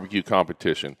 / barbecue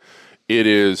competition. It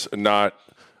is not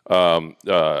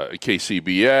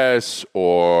KCBS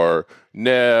or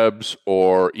Nebs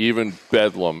or even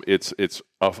Bedlam. It's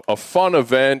a fun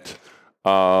event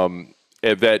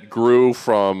that grew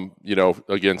from,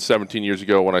 again, 17 years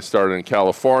ago when I started in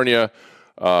California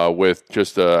with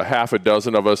just a half a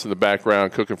dozen of us in the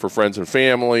background cooking for friends and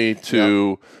family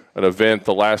to an event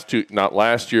not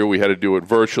last year, we had to do it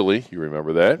virtually. You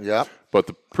remember that? Yeah. But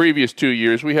the previous 2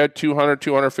 years, we had 200,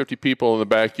 250 people in the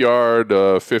backyard,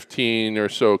 15 or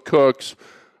so cooks.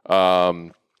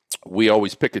 We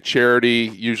always pick a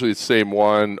charity, usually the same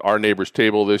one, Our Neighbor's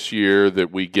Table this year,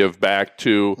 that we give back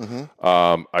to.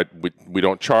 We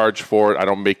don't charge for it. I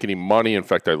don't make any money. In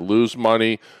fact, I lose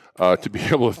money to be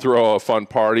able to throw a fun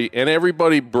party. And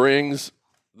everybody brings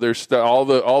their stuff.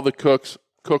 All the cooks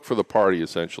cook for the party,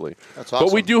 essentially. That's awesome.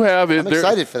 But we do have it. I'm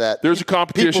excited for that. There's a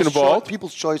competition involved.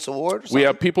 People's Choice Award. We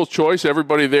have People's Choice.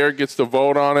 Everybody there gets to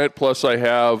vote on it. Plus, I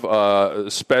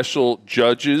have special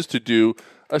judges to do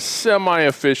a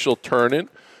semi-official turn-in.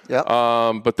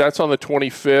 But that's on the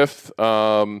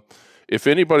 25th. If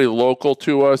anybody local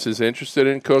to us is interested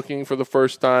in cooking for the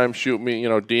first time, shoot me,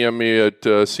 DM me at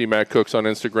CMAC Cooks on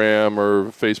Instagram or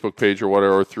Facebook page or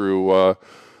whatever, or through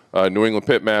New England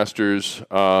Pitmasters.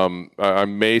 I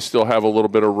may still have a little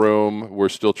bit of room. We're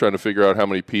still trying to figure out how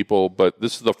many people, but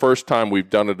this is the first time we've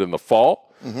done it in the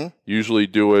fall. Usually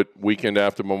do it weekend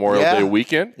after Memorial Day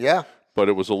weekend. Yeah. But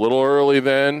it was a little early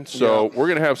then, so we're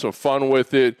going to have some fun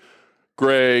with it.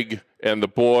 Greg and the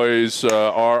boys,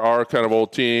 our kind of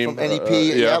old team. From NEP, we're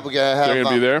going to have they're going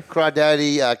to be there.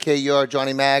 Crawdaddy, K.R.,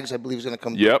 Johnny Maggs, I believe is going to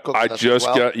come cook I with us just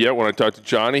as well. when I talked to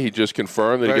Johnny, he just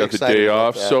confirmed that he got the day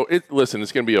off. So, it's going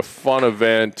to be a fun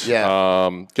event.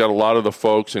 Got a lot of the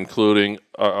folks, including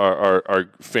our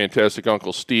fantastic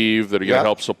Uncle Steve, that are going to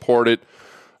help support it.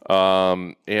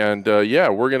 We're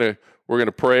going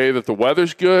to pray that the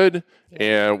weather's good,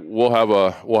 and we'll have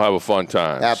a fun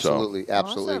time. Absolutely.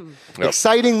 Awesome. Yep.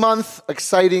 Exciting month,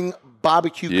 exciting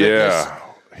barbecue goodness. Yeah,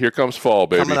 here comes fall,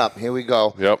 baby. Coming up, here we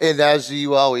go. Yep. And as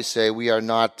you always say, we are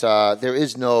not. There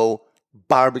is no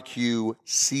barbecue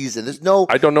season. There's no.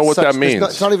 I don't know what that means.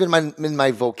 It's not even in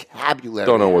my vocabulary.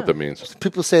 Don't know what that means.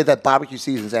 People say that barbecue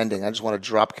season's ending. I just want to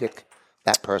drop kick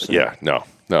that person. Yeah, no.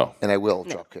 And I will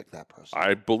drop kick that person.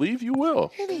 I believe you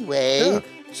will. Anyway,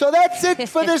 so that's it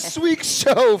for this week's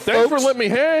show, folks. Thanks for letting me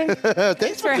hang.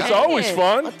 Thanks for It's always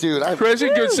fun. Dude, Crazy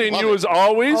good seeing you as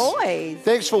always.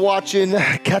 Thanks for watching.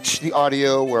 Catch the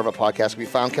audio wherever podcasts can be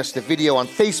found. Catch the video on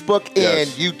Facebook and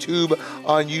YouTube.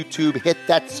 On YouTube, hit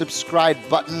that subscribe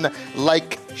button.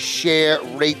 Like, share,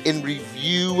 rate, and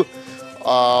review.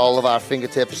 All of our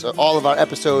fingertips, all of our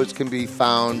episodes can be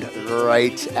found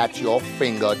right at your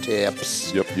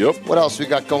fingertips. Yep. What else we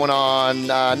got going on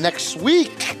next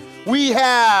week? We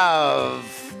have...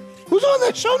 Who's on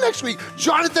that show next week?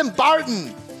 Jonathan Barton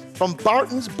from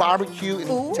Barton's Barbecue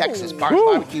in Texas. Barton's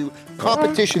Barbecue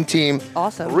competition team.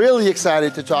 Awesome. Really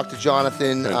excited to talk to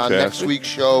Jonathan on next week's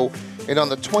show. And on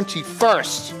the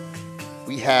 21st,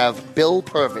 we have Bill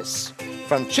Purvis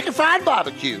from Chicken Fried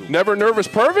Barbecue. Never Nervous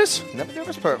Purvis? Never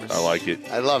Nervous Purvis. I like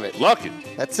it. I love it. Luck it.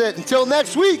 That's it. Until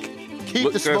next week,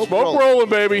 keep the smoke rolling,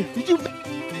 baby.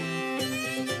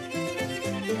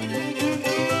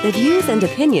 The views and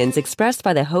opinions expressed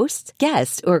by the hosts,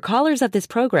 guests, or callers of this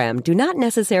program do not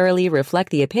necessarily reflect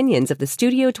the opinions of the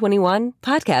Studio 21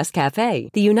 Podcast Cafe,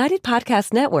 the United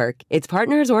Podcast Network, its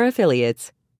partners, or affiliates.